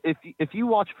 But if you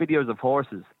watch videos of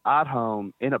horses at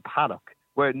home in a paddock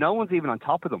where no one's even on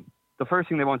top of them, the first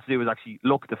thing they want to do is actually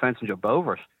look at the fence and jump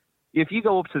over it. If you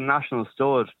go up to the National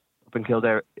Stud up in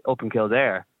Kildare,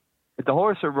 if the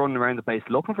horses are running around the place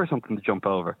looking for something to jump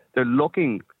over, they're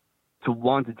looking to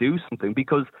want to do something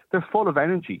because they're full of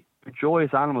energy. They're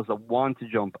joyous animals that want to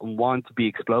jump and want to be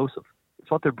explosive. It's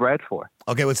what they're bred for.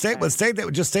 Okay, stay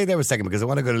there. Just stay there for a second because I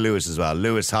want to go to Lewis as well.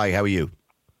 Lewis, hi, how are you?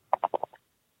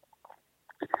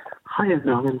 Hi,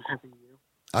 Nolan. How are you?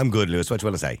 I'm good, Lewis. What do you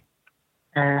want to say?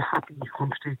 Happy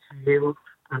hump day to you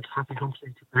and happy hump day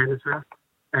to Ben as well.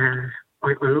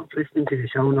 I love listening to the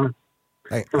show now.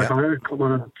 Hey, So I yeah. thought I'd come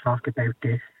on and talk about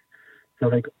this. So,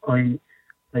 with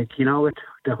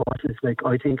the horses,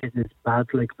 I think it is bad,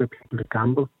 for people to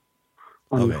gamble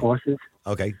on the horses.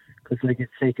 Okay. Because,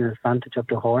 it's taking advantage of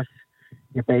the horse.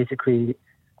 You're basically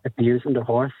abusing the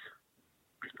horse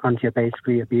and you're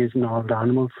basically abusing all the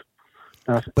animals.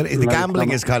 But the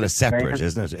gambling is kind of separate,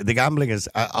 isn't it? The gambling is,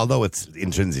 although it's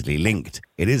intrinsically linked,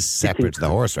 it is separate to the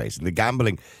horse racing. The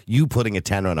gambling, you putting a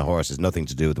tenner on a horse has nothing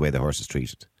to do with the way the horse is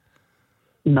treated.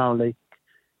 No,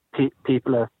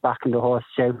 people are backing the horse,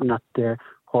 shouting at their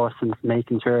horse and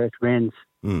making sure it wins.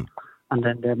 And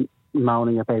then they're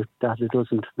moaning about that it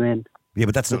doesn't win. Yeah,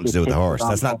 but that's nothing to do with the horse.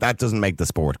 That doesn't make the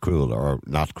sport cruel or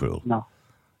not cruel. No.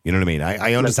 You know what I mean?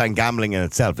 I understand gambling in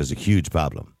itself is a huge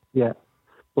problem. Yeah.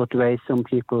 But the way some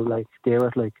people do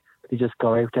it, they just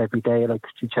go out every day to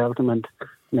Cheltenham and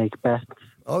make bets.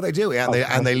 Oh, they do, yeah,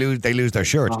 and they lose their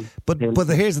shirt. But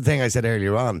here's the thing I said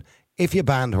earlier on: if you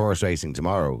banned horse racing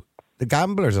tomorrow, the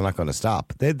gamblers are not going to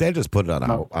stop. They'll just put it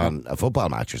on a football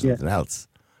match or something else,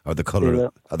 or the color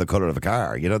of a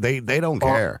car. You know, they don't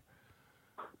care.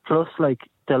 Plus,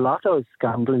 the lotto's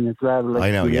gambling as well.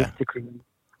 I know, yeah.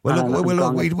 Well,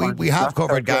 look, we have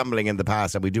covered gambling in the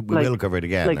past, and we will cover it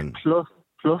again.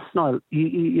 Plus, Niall,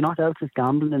 you're not out just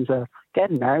gambling as well.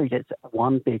 Getting married is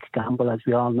one big gamble, as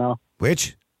we all know.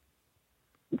 Which?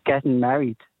 Getting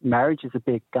married. Marriage is a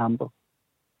big gamble.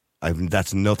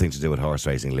 That's nothing to do with horse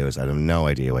racing, Lewis. I have no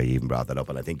idea why you even brought that up,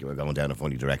 and I think you were going down a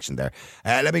funny direction there.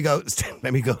 Let me go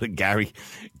to Gary.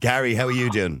 Gary, how are you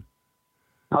doing?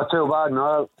 Not too bad,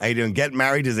 no. How you doing? Getting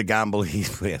married is a gamble. I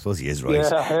suppose he is right.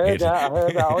 Yeah, I heard that.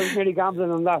 I was really gambling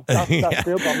on that. That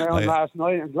group on my own last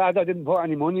night. I'm glad I didn't put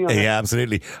any money on it. Yeah,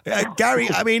 absolutely. Gary,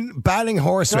 I mean, banning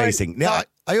horse racing. Now,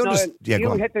 I understand. Yeah,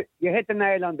 go on. You hit the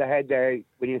nail on the head there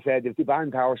when you said if you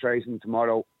banned horse racing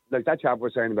tomorrow, like that chap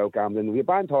was saying about gambling, if you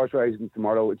banned horse racing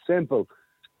tomorrow, it's simple.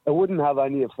 It wouldn't have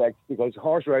any effect because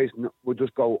horse racing would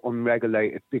just go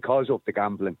unregulated because of the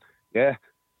gambling. Yeah.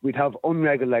 We'd have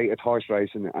unregulated horse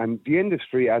racing, and the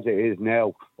industry as it is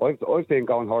now. I've been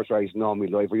going horse racing all my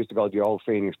life. I used to go to the old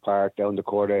Phoenix Park down the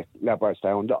Corday,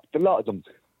 Leopardstown, a lot of them,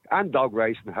 and dog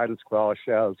racing, Haddles Cross,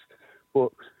 Shells. But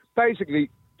basically,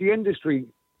 the industry,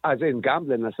 as in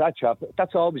gambling, as that chap,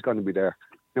 that's always going to be there.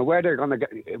 Now, where they're going to get,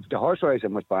 if the horse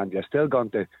racing was banned, you're still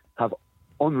going to have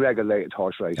unregulated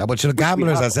horse racing. Yeah, but the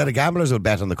gamblers, the gamblers would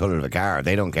bet on the colour of a car.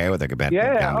 They don't care what they're betting.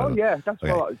 That's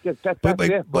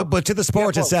it. But to the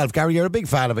sport itself, Gary, you're a big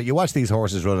fan of it. You watch these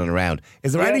horses running around.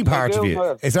 Is there any part of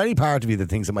you? Is there any part of you that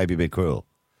thinks it might be a bit cruel?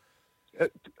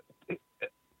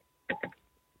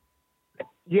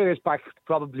 Years back,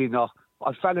 probably not.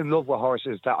 I fell in love with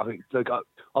horses that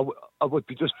I would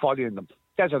be just following them.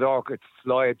 Desert Orchid,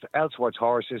 Floyd, Ellsworth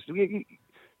horses.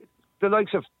 The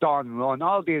likes of Don Run,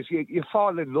 all these, you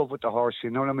fall in love with the horse, you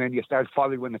know what I mean? You start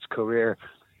following its career.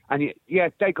 And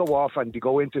they go off and they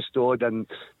go into stud and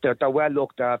they're well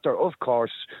looked after, of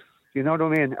course. You know what I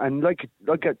mean? And like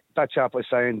that chap was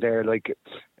saying there,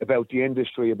 about the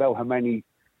industry, about how many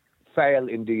fail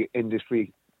in the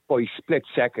industry by split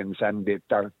seconds, and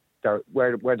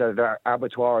whether they're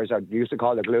abattoirs, or they used to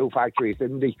call it glue factories,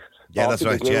 didn't they? Yeah, that's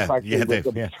right.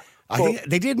 Yeah. I think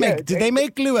they did make. Did they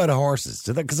make glue out of horses?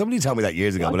 Because somebody told me that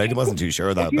years ago, but I wasn't too sure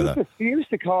about that. They used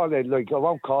to call it, I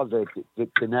won't call the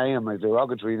name a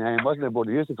derogatory name, wasn't it? But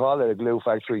they used to call it a glue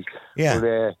factory. Yeah.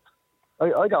 But,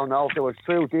 I don't know if there was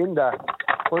fruit in that.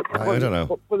 I don't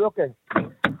know. But look,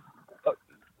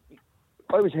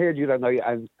 I was here the other night,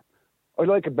 and I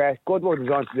like a bet. Goodwood was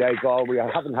on today, Galway. I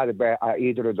haven't had a bet at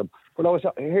either of them. But I was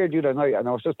here the other night, and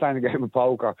I was just playing a game of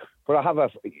poker. But I have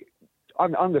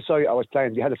on the site I was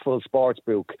playing, you had a full sports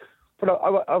book. But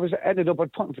I ended up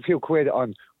putting a few quid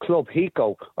on Club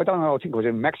Hico. I don't know, I think it was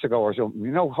in Mexico or something. You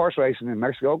know, horse racing in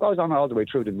Mexico goes on all the way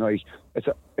through the night. It's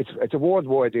a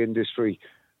worldwide industry.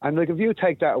 And if you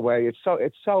take that away, it's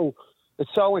so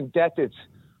indebted.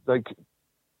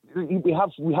 We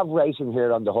have racing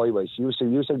here on the highways. You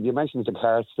mentioned the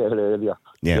carts there earlier.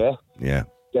 Yeah.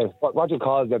 What do you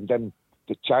call them?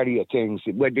 The chariot things.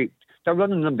 When they're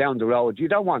running them down the road. You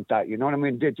don't want that. You know what I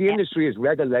mean? The industry is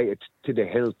regulated to the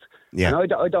hilt. Yeah.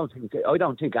 And I don't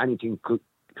think anything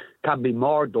can be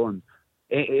more done.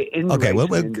 Okay, well,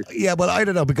 I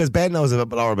don't know, because Ben knows a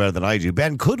bit more about it than I do.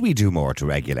 Ben, could we do more to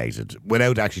regulate it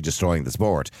without actually destroying the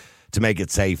sport? to make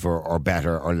it safer or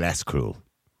better or less cruel?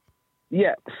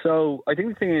 Yeah, so I think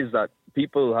the thing is that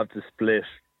people have to split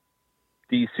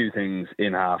these two things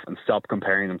in half and stop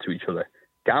comparing them to each other.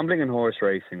 Gambling and horse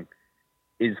racing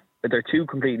they're two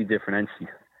completely different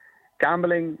entities.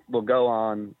 Gambling will go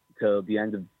on till the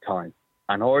end of time,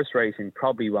 and horse racing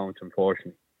probably won't,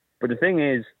 unfortunately. But the thing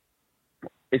is,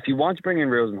 if you want to bring in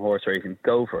rules in horse racing,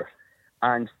 go for it.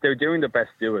 And they're doing their best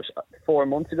to do it. 4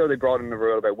 months ago, they brought in the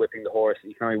rule about whipping the horse.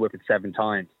 You can only whip it 7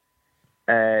 times.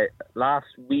 Last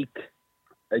week,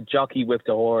 a jockey whipped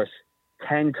a horse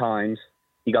 10 times.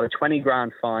 He got a 20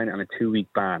 grand fine and a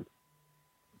 2-week ban.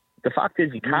 The fact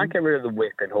is, you can't get rid of the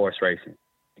whip in horse racing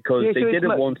because they did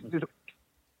it once.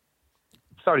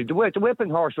 Sorry, the whip in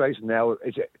horse racing now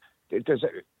there's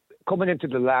coming into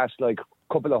the last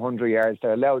couple of 100 yards.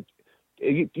 They're allowed.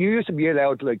 You used to be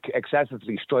allowed to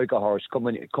excessively strike a horse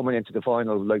coming into the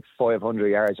final 500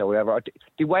 yards or whatever.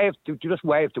 You just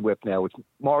wave the whip now. It's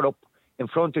more up in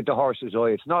front of the horse's eye.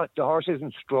 It's not, the horse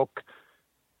isn't struck.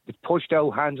 It's pushed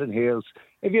out hands and heels.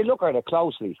 If you look at it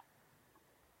closely,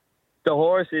 the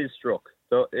horse is struck.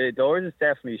 The horse is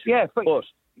definitely struck.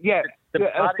 Yeah, but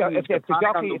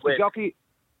the jockey,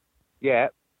 yeah,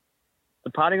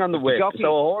 the padding on the whip.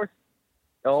 So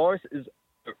a horse is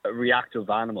a reactive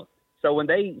animal. So when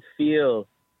they feel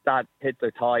that hit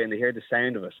their thigh and they hear the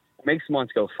sound of it, it makes them want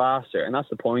to go faster, and that's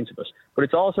the point of it. But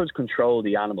it's also to control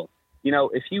the animal. You know,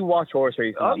 if you watch horse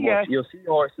racing much, you'll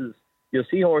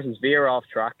see horses veer off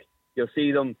track. You'll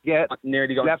see them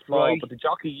nearly going to fall, but the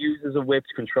jockey uses a whip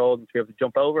to control them to be able to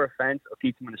jump over a fence or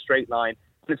keep them in a straight line.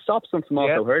 But it stops them from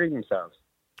also hurting themselves.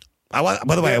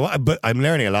 By the way, but I'm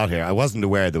learning a lot here. I wasn't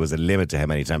aware there was a limit to how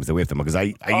many times they whipped them because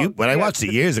when I watched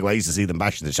it years ago, I used to see them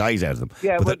bashing the shite out of them.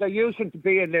 Yeah, but there used to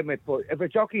be a limit. But if a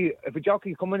jockey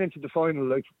coming into the final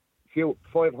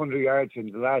 500 yards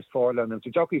in the last furlong, if the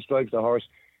jockey strikes the horse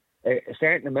a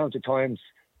certain amount of times,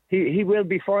 he will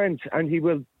be fined and he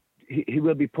will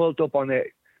be pulled up on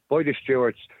it by the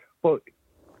stewards. But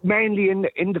mainly in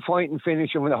the fighting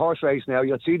finish and with the horse race now,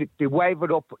 you'll see that they wave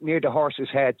it up near the horse's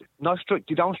head.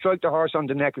 You don't strike the horse on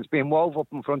the neck. It's being wove up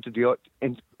in front of the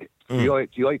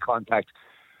eye contact.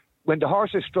 When the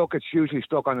horse is struck, it's usually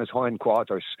struck on his hind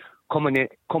quarters, coming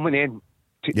in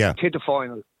to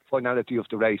the finality of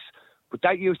the race. But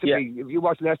that used to be, if you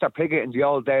watch Lester Piggott in the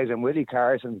old days and Willie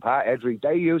Carson and Pat Edry,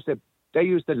 they used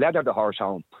to leather the horse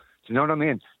home. Do you know what I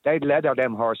mean? They'd leather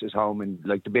them horses home in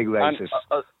the big races.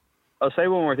 And, I'll say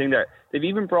one more thing there. They've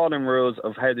even brought in rules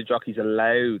of how the jockey's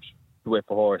allowed to whip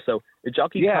a horse. So the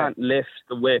jockey can't lift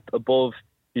the whip above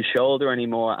his shoulder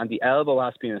anymore, and the elbow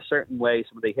has to be in a certain way so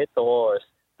when they hit the horse,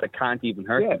 they can't even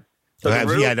hurt them. So I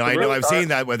know. I've seen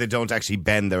that where they don't actually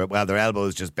bend their elbow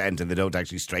is just bent and they don't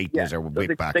actually straighten it or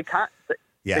whip back. They can't.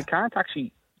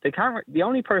 The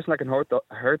only person that can hurt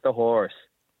the horse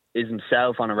is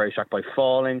himself on a racetrack by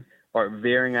falling or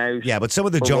veering out. Yeah, but some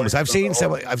of the jumps, I've seen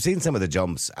some of the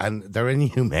jumps, and they're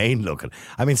inhumane looking.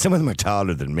 I mean, some of them are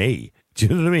taller than me. Do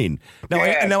you know what I mean?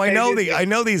 I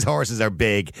know these horses are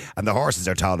big, and the horses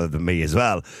are taller than me as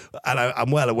well, and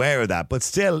I'm well aware of that. But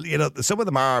still, some of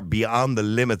them are beyond the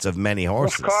limits of many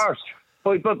horses. Of course.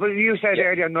 But you said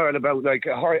earlier, Noel, about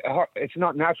it's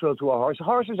not natural to a horse.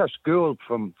 Horses are schooled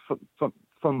from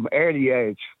early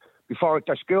age. Before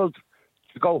they're schooled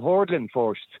to go hurdling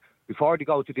first before they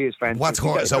go to these fences.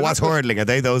 What's hurdling? Are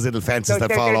they those little fences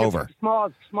that fall over?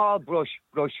 Small brush.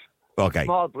 Okay.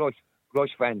 Small brush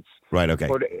fence. Right. Okay.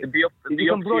 You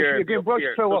can brush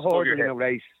through a hurdle in a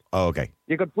race. Oh, okay.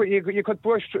 You could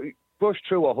brush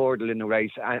through a hurdle in a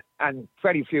race, and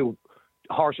very few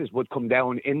horses would come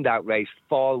down in that race,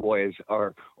 fall-wise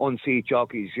or unseat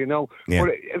jockeys, Yeah. But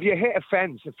if you hit a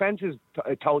fence is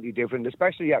totally different,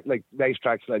 especially at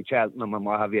racetracks like Cheltenham and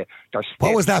what have you.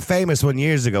 What was that famous one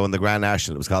years ago in the Grand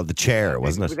National? It was called the Chair,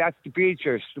 wasn't it? That's the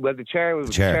Beechers. Well, the chair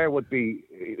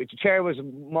was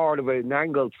more of an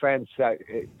angled fence,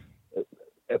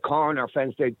 a corner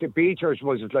fence. The Beechers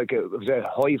was a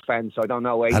high fence. I don't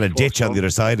know. And a ditch on the other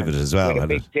side of it as well. With a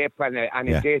big dip and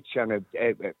a ditch and a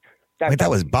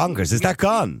that was bonkers. Is that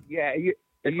gone? Yeah,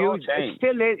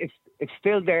 it's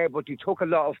still there, but you took a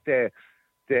lot of the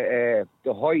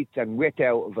height and width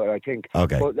out of it, I think.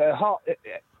 Okay. But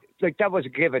that was a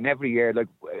given every year. A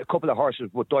couple of horses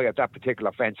would die at that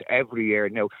particular fence every year.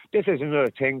 Now this is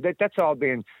another thing. That's all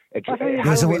being.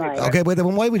 Okay, but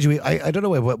then why would you? I don't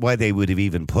know why they would have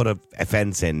even put a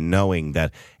fence in, knowing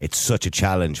that it's such a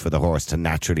challenge for the horse to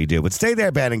naturally do. But stay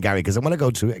there, Ben and Gary, because I want to go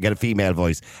to get a female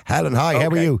voice. Helen, hi. Okay. How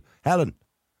are you, Helen?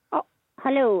 Oh,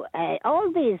 hello.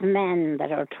 All these men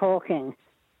that are talking,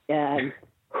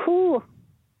 who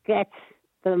gets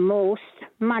the most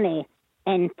money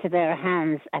into their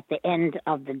hands at the end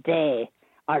of the day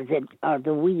or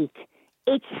the week.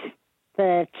 It's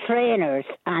the trainers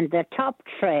and the top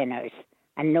trainers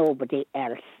and nobody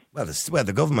else. Well,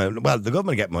 the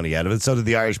government get money out of it. So do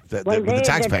the Irish, the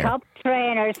taxpayer.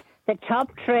 The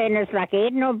top trainers like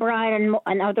Aidan O'Brien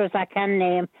and others I can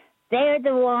name. They're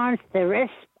the ones. The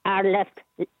rest are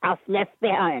left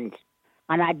behind,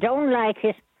 and I don't like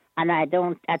it. And I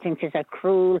think it's a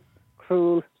cruel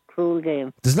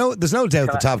game. There's no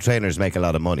doubt the top trainers make a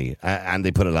lot of money and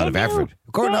they put a lot of effort.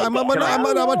 Of course, I'm not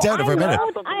doubting it for a minute.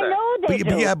 I know they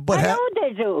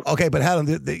do. Okay, but Helen,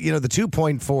 the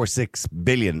 2.46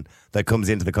 billion that comes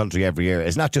into the country every year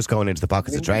is not just going into the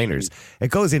pockets of trainers. It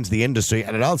goes into the industry,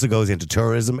 and it also goes into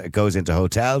tourism. It goes into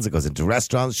hotels. It goes into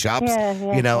restaurants, shops.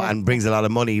 And brings a lot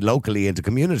of money locally into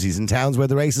communities and towns where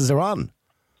the races are on.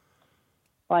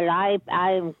 Well,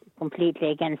 I'm completely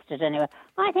against it anyway.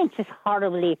 I think it's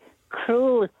horribly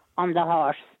cruel on the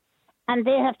horse. And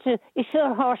they have to, if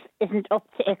your horse isn't up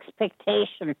to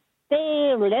expectation,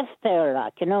 they're left there,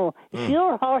 If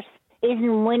your horse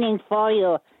isn't winning for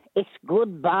you, it's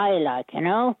goodbye,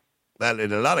 Well,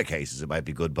 in a lot of cases it might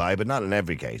be goodbye, but not in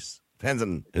every case. Depends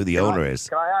on who the owner is.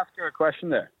 Can I ask you a question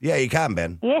there? Yeah, you can,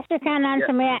 Ben. Yes, you can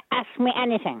ask me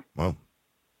anything. Well.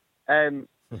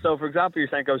 So, for example, you're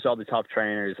saying it goes to all the top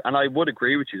trainers, and I would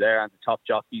agree with you there, and the top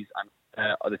jockeys and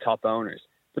or the top owners.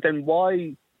 But then why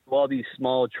do all these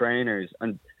small trainers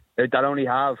and that only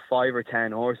have 5 or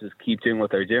 10 horses keep doing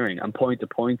what they're doing and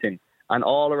pointing and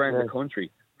all around the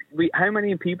country? How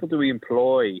many people do we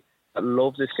employ that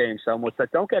love this game so much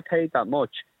that don't get paid that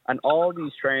much? And all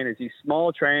these trainers, these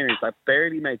small trainers that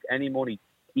barely make any money,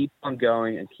 keep on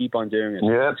going and keep on doing it.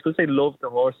 Yeah. It's because they love the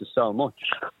horses so much.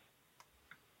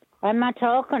 I'm not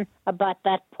talking about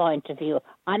that point of view.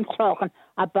 I'm talking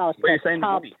about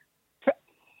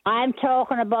I'm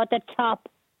talking about the top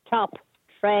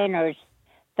trainers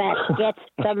that get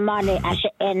the money at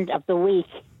the end of the week.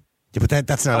 Yeah, but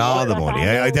that's not all the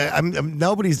money.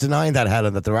 Nobody's denying that,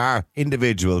 Helen, that there are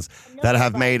individuals that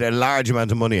have made a large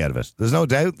amount of money out of it. There's no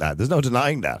doubt that. There's no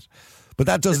denying that. But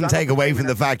that doesn't take away from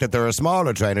the fact that there are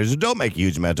smaller trainers who don't make a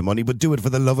huge amount of money but do it for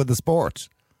the love of the sport.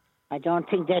 I don't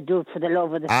think they do it for the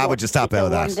love of the sport. Would you stop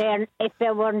out of that? If they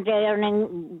weren't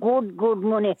earning good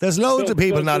money. There's loads of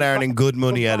people not earning good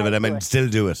money out of it and still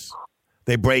do it.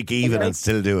 They break even and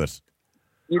still do it.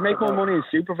 You make more money in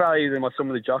Super Value than what some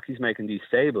of the jockeys make in these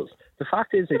stables. The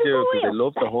fact is they do it because they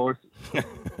love the horses.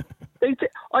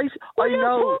 I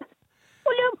know.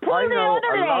 Will you pull the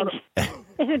other leg?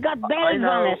 If it's got bells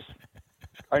on it.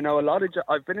 I know a lot of...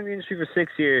 I've been in the industry for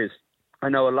 6 years. I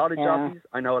know a lot of jockeys.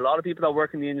 I know a lot of people that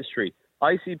work in the industry.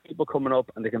 I see people coming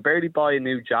up and they can barely buy a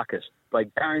new jacket, but I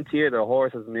guarantee you their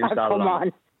horse has a new saddle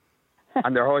on.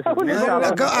 And their horse has a new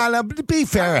saddle on. Be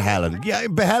fair, Helen. Yeah,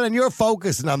 but Helen, you're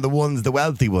focusing on the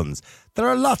wealthy ones. There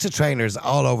are lots of trainers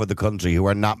all over the country who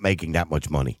are not making that much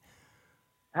money.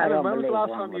 Helen, when was the last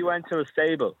time you went to a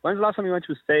stable? When's the last time you went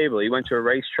to a stable? You went to a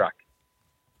racetrack?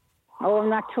 Oh,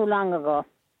 not too long ago.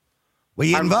 Were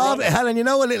you involved, Helen? You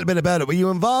know a little bit about it. Were you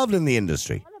involved in the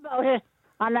industry? All about it,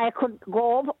 and I could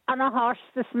go up on a horse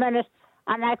this minute,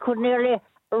 and I could nearly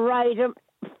ride him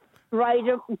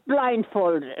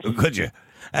blindfolded. Could you?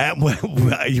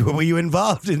 Were you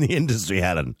involved in the industry,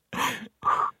 Helen?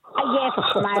 Yes,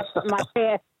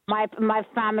 my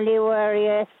family were.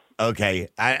 Yes. Okay,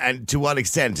 and to what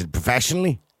extent?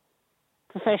 Professionally?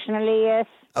 Professionally, yes.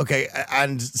 Okay,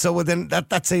 and so then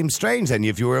that seems strange then.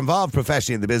 If you were involved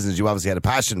professionally in the business, you obviously had a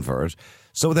passion for it.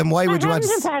 So then why would you want to...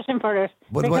 I have a passion for it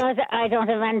because I don't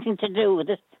have anything to do with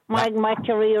it. My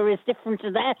career is different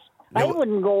to that. No, I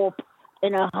wouldn't go up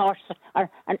in a horse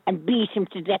and beat him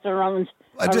to death around.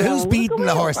 Who's beating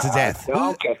the horse to death?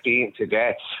 Don't get beaten to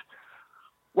death.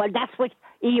 Well, that's what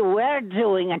you were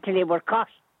doing until you were caught.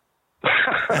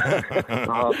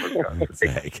 Oh, for God's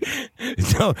sake.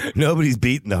 No, nobody's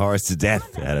beating the horse to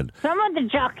death, Ellen. Some of the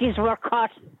jockeys were caught.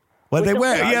 Well, they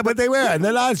were, but they were. And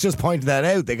the lads just pointed that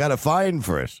out. They got a fine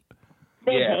for it.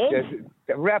 They're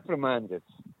reprimanded.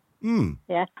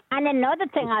 Yeah. And another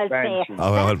thing I'll say,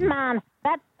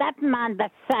 that man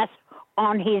that sat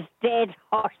on his dead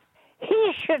horse,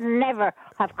 he should never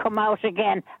have come out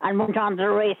again and went on the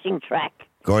racing track.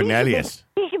 Gordon Elliott.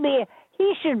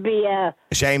 He should be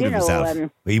ashamed of himself.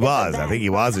 He was. I think he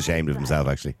was ashamed of himself,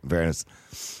 actually, in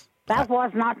fairness. That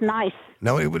was not nice.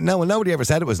 No, nobody ever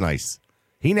said it was nice.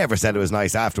 He never said it was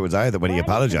nice afterwards either when he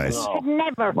apologised. He should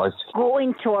never go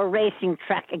into a racing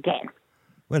track again.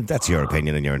 Well, that's your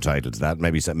opinion and you're entitled to that.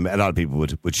 Maybe a lot of people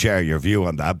would share your view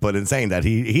on that. But in saying that,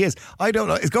 he is... I don't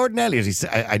know. Is Gordon Elliott...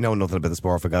 I know nothing about the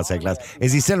sport, for God's sake, lads.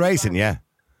 Is he still racing? Yeah.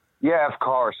 Yeah, of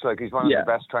course. Like, he's one of the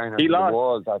best trainers in the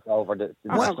world. That's over the.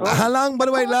 How long, by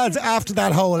the way, lads, after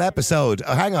that whole episode?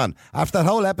 Hang on. After that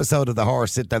whole episode of the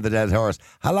horse sitting on the dead horse,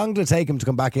 how long did it take him to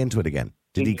come back into it again?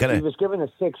 Did he kind of? He was given a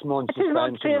 6-month suspension.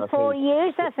 About 3 or 4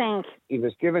 years, I think. He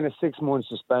was given a 6-month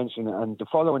suspension, and the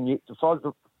following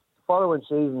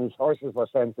season, his horses were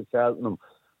sent to Cheltenham,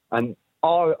 and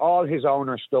all his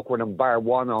owners stuck with him, bar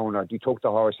one owner. They took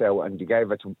the horse out and they gave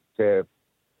it to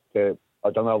I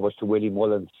don't know, it was to Willie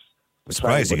Mullins. I'm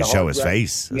surprised he could show his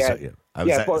face.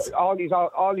 Yeah, but all these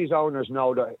owners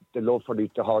know the love for the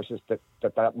horses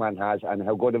that man has, and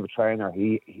how good of a trainer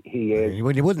he is.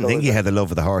 Well, you wouldn't think he had the love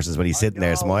for the horses when he's sitting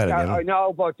there smiling. I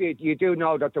know, but you do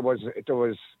know that there was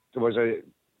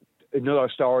another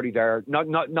story there.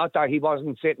 Not that he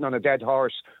wasn't sitting on a dead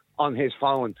horse on his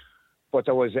phone, but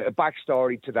there was a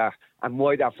backstory to that, and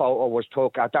why that photo was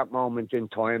took at that moment in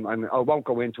time. And I won't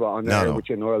go into it on there with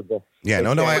you, Noel. But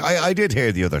I did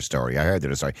hear the other story. I heard the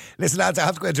other story. Listen, lads, I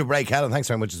have to go into a break. Helen, thanks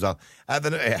very much as well.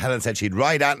 Helen said she'd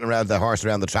ride Anton around the horse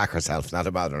around the track herself. Not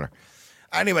about her.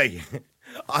 Anyway,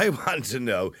 I want to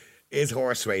know, is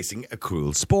horse racing a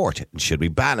cruel sport? Should we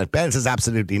ban it? Ben says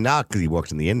absolutely not, because he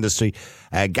worked in the industry.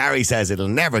 Gary says it'll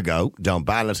never go. Don't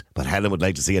ban it. But Helen would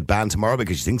like to see it banned tomorrow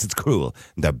because she thinks it's cruel.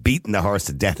 And they're beating the horse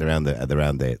to death around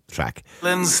the track.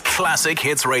 Ireland's Classic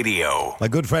Hits Radio. My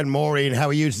good friend Maureen, how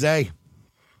are you today?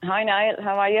 Hi, Niall.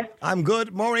 How are you? I'm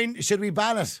good. Maureen, should we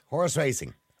ban it? Horse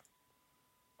racing?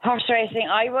 Horse racing,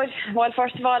 I would. Well,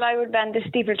 first of all, I would ban the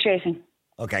steeplechasing.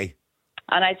 Okay.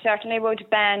 And I certainly would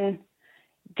ban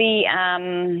the,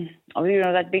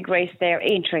 that big race there,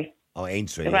 Aintree. Oh,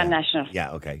 Aintree. The Grand National.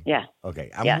 Yeah, okay. Yeah. Okay.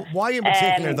 And why in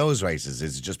particular those races?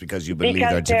 Is it just because you believe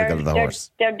they're typical of the horse?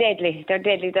 They're deadly. They're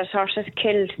deadly. There's horses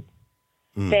killed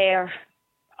there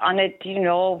on it,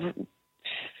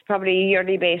 probably a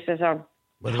yearly basis, or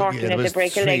fortunate to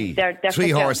break a leg. They're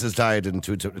 3 horses died in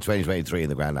 2023 in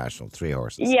the Grand National. 3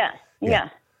 horses. Yeah.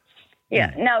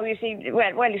 Now, you see,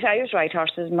 well, I used to ride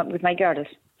horses with my girls.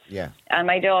 Yeah. And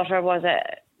my daughter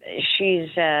she's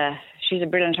a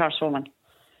brilliant horsewoman.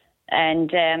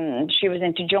 And she was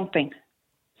into jumping.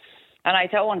 And I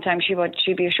thought one time she'd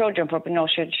be a show jumper, but no,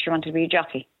 she wanted to be a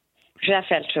jockey. Which that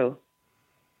fell true.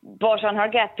 But on her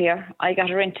gap year, I got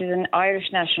her into the Irish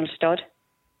National Stud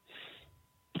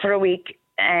for a week.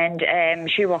 And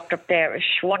she walked up there.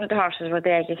 One of the horses were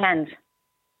the Aggie Hands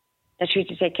that she had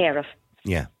to take care of.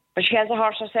 Yeah. But she has a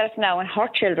horse herself now, and her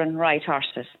children ride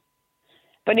horses.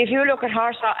 But if you look at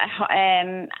horses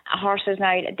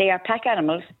now, they are pack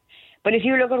animals. But if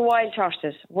you look at wild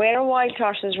horses, where are wild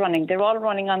horses running? They're all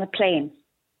running on the plain.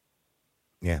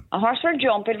 Yeah. A horse will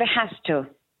jump if it has to.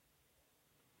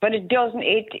 But it doesn't.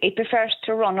 It prefers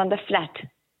to run on the flat.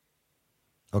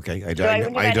 Okay. I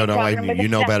don't know. You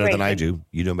know better than I do.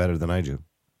 You know better than I do.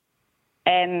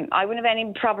 I wouldn't have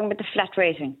any problem with the flat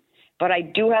racing. But I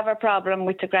do have a problem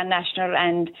with the Grand National,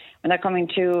 and when they're coming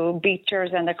to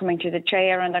Beechers and they're coming to the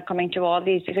Chair and they're coming to all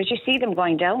these, because you see them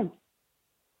going down.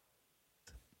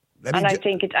 I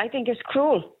think it's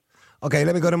cruel. Okay,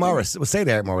 let me go to Morris. Well, stay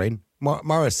there, Maureen.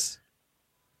 Morris.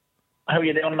 How are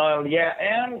you doing, Niall? Yeah,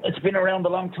 it's been around a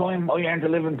long time. I earned a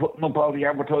living putting up all the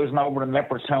advertising over in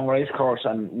Leopardstown Racecourse,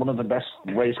 and one of the best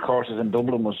racecourses in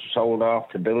Dublin was sold off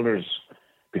to builders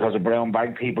because of brown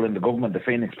bag people in the government, the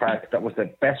Phoenix Park. That was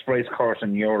the best race course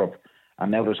in Europe.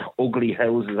 And now there's ugly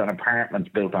houses and apartments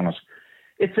built on it.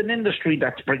 It's an industry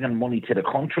that's bringing money to the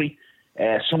country.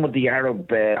 Some of the Arab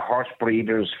horse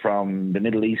breeders from the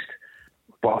Middle East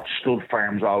bought stud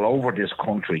farms all over this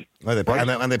country. Well,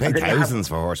 they pay thousands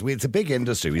for horses. It's a big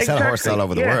industry. We sell horses all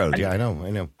over the world. I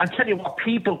know. I tell you what,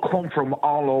 people come from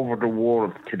all over the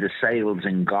world to the sales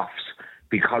in Goffs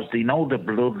because they know the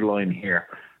bloodline here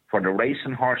for the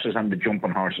racing horses and the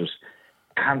jumping horses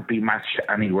can't be matched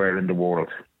anywhere in the world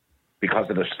because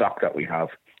of the stock that we have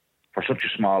for such a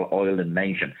small island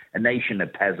nation, a nation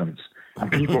of peasants. And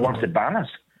people want to ban us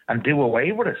and do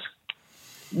away with us.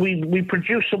 We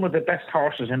produce some of the best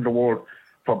horses in the world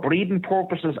for breeding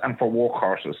purposes and for work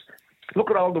horses. Look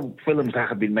at all the films that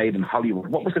have been made in Hollywood.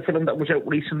 What was the film that was out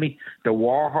recently? The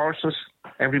War Horses.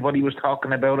 Everybody was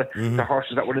talking about it. Mm-hmm. The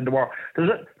horses that were in the war. There's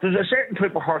a certain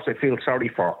type of horse I feel sorry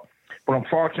for. But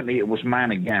unfortunately, it was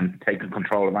man again taking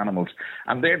control of animals.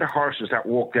 And they're the horses that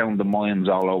walk down the mines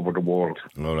all over the world.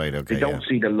 All right, okay. They don't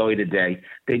see the light of day.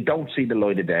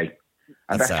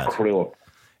 And that's cruel.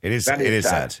 It is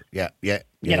sad. Yeah.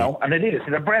 And it is.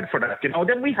 They're bred for that.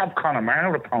 Then we have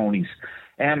Connemara ponies.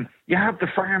 You have the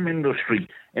farm industry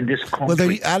in this country. Well,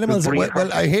 the animals.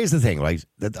 Here's the thing, right?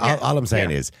 All I'm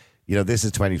saying is, this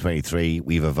is 2023.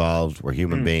 We've evolved. We're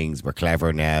human beings. We're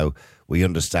clever now. We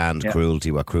understand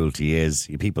cruelty, what cruelty is.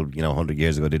 People, 100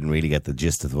 years ago didn't really get the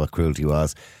gist of what cruelty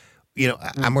was.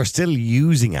 And we're still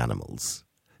using animals.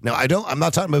 Now, I'm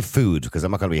not talking about food, because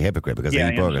I'm not going to be a hypocrite, because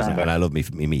I eat burgers and I love me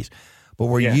meat. But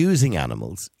we're using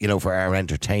animals, for our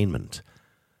entertainment.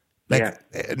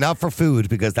 Not for food,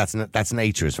 because that's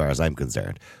nature as far as I'm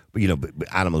concerned. But,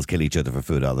 animals kill each other for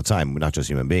food all the time. We're not just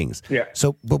human beings. Yeah.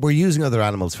 So, but we're using other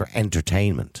animals for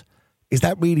entertainment. Is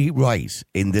that really right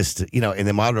in this, in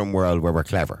the modern world where we're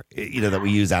clever, that we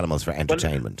use animals for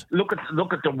entertainment? Well,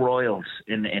 look at the Royals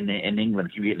in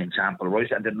England, give you an example,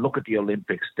 right? And then look at the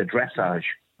Olympics, the dressage.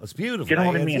 It's beautiful. Do you know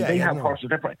what I mean? They have horses.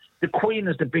 The Queen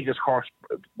is the biggest horse,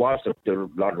 was the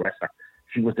Lord rest her.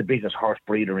 She was the biggest horse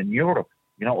breeder in Europe,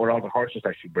 or all the horses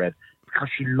that she bred. Because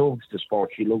she loves the sport,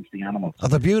 she loves the animals. Oh,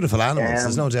 they're beautiful animals.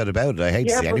 There's no doubt about it. I hate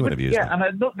to see anyone abuse them. Yeah,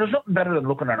 and there's nothing better than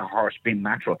looking at a horse being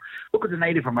natural. Look at the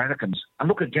Native Americans and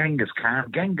look at Genghis Khan.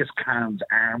 Genghis Khan's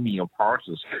army of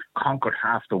horses conquered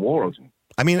half the world.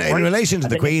 I mean, in relation to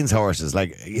the Queen's horses, I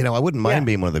wouldn't mind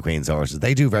being one of the Queen's horses.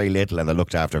 They do very little and they're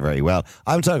looked after very well.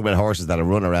 I'm talking about horses that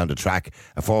run around a track,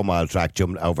 a 4-mile track,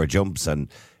 jump over jumps, and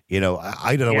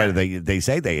I don't know whether they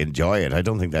say they enjoy it. I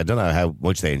don't know how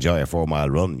much they enjoy a 4-mile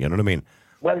run. You know what I mean?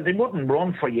 Well, they wouldn't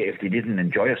run for you if they didn't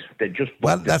enjoy it. They just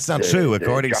that's not true.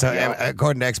 According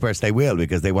to experts, they will,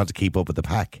 because they want to keep up with the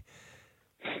pack.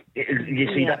 You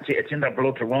see, that's it. It's in their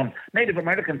blood to run. Native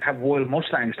Americans have wild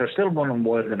Mustangs. They're still running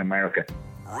wild in America.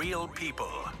 Real people,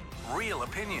 real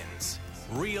opinions,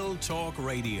 Real Talk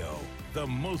Radio. The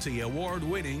multi-award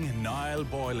winning Niall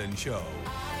Boylan Show.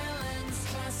 Ireland's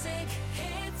classic hits.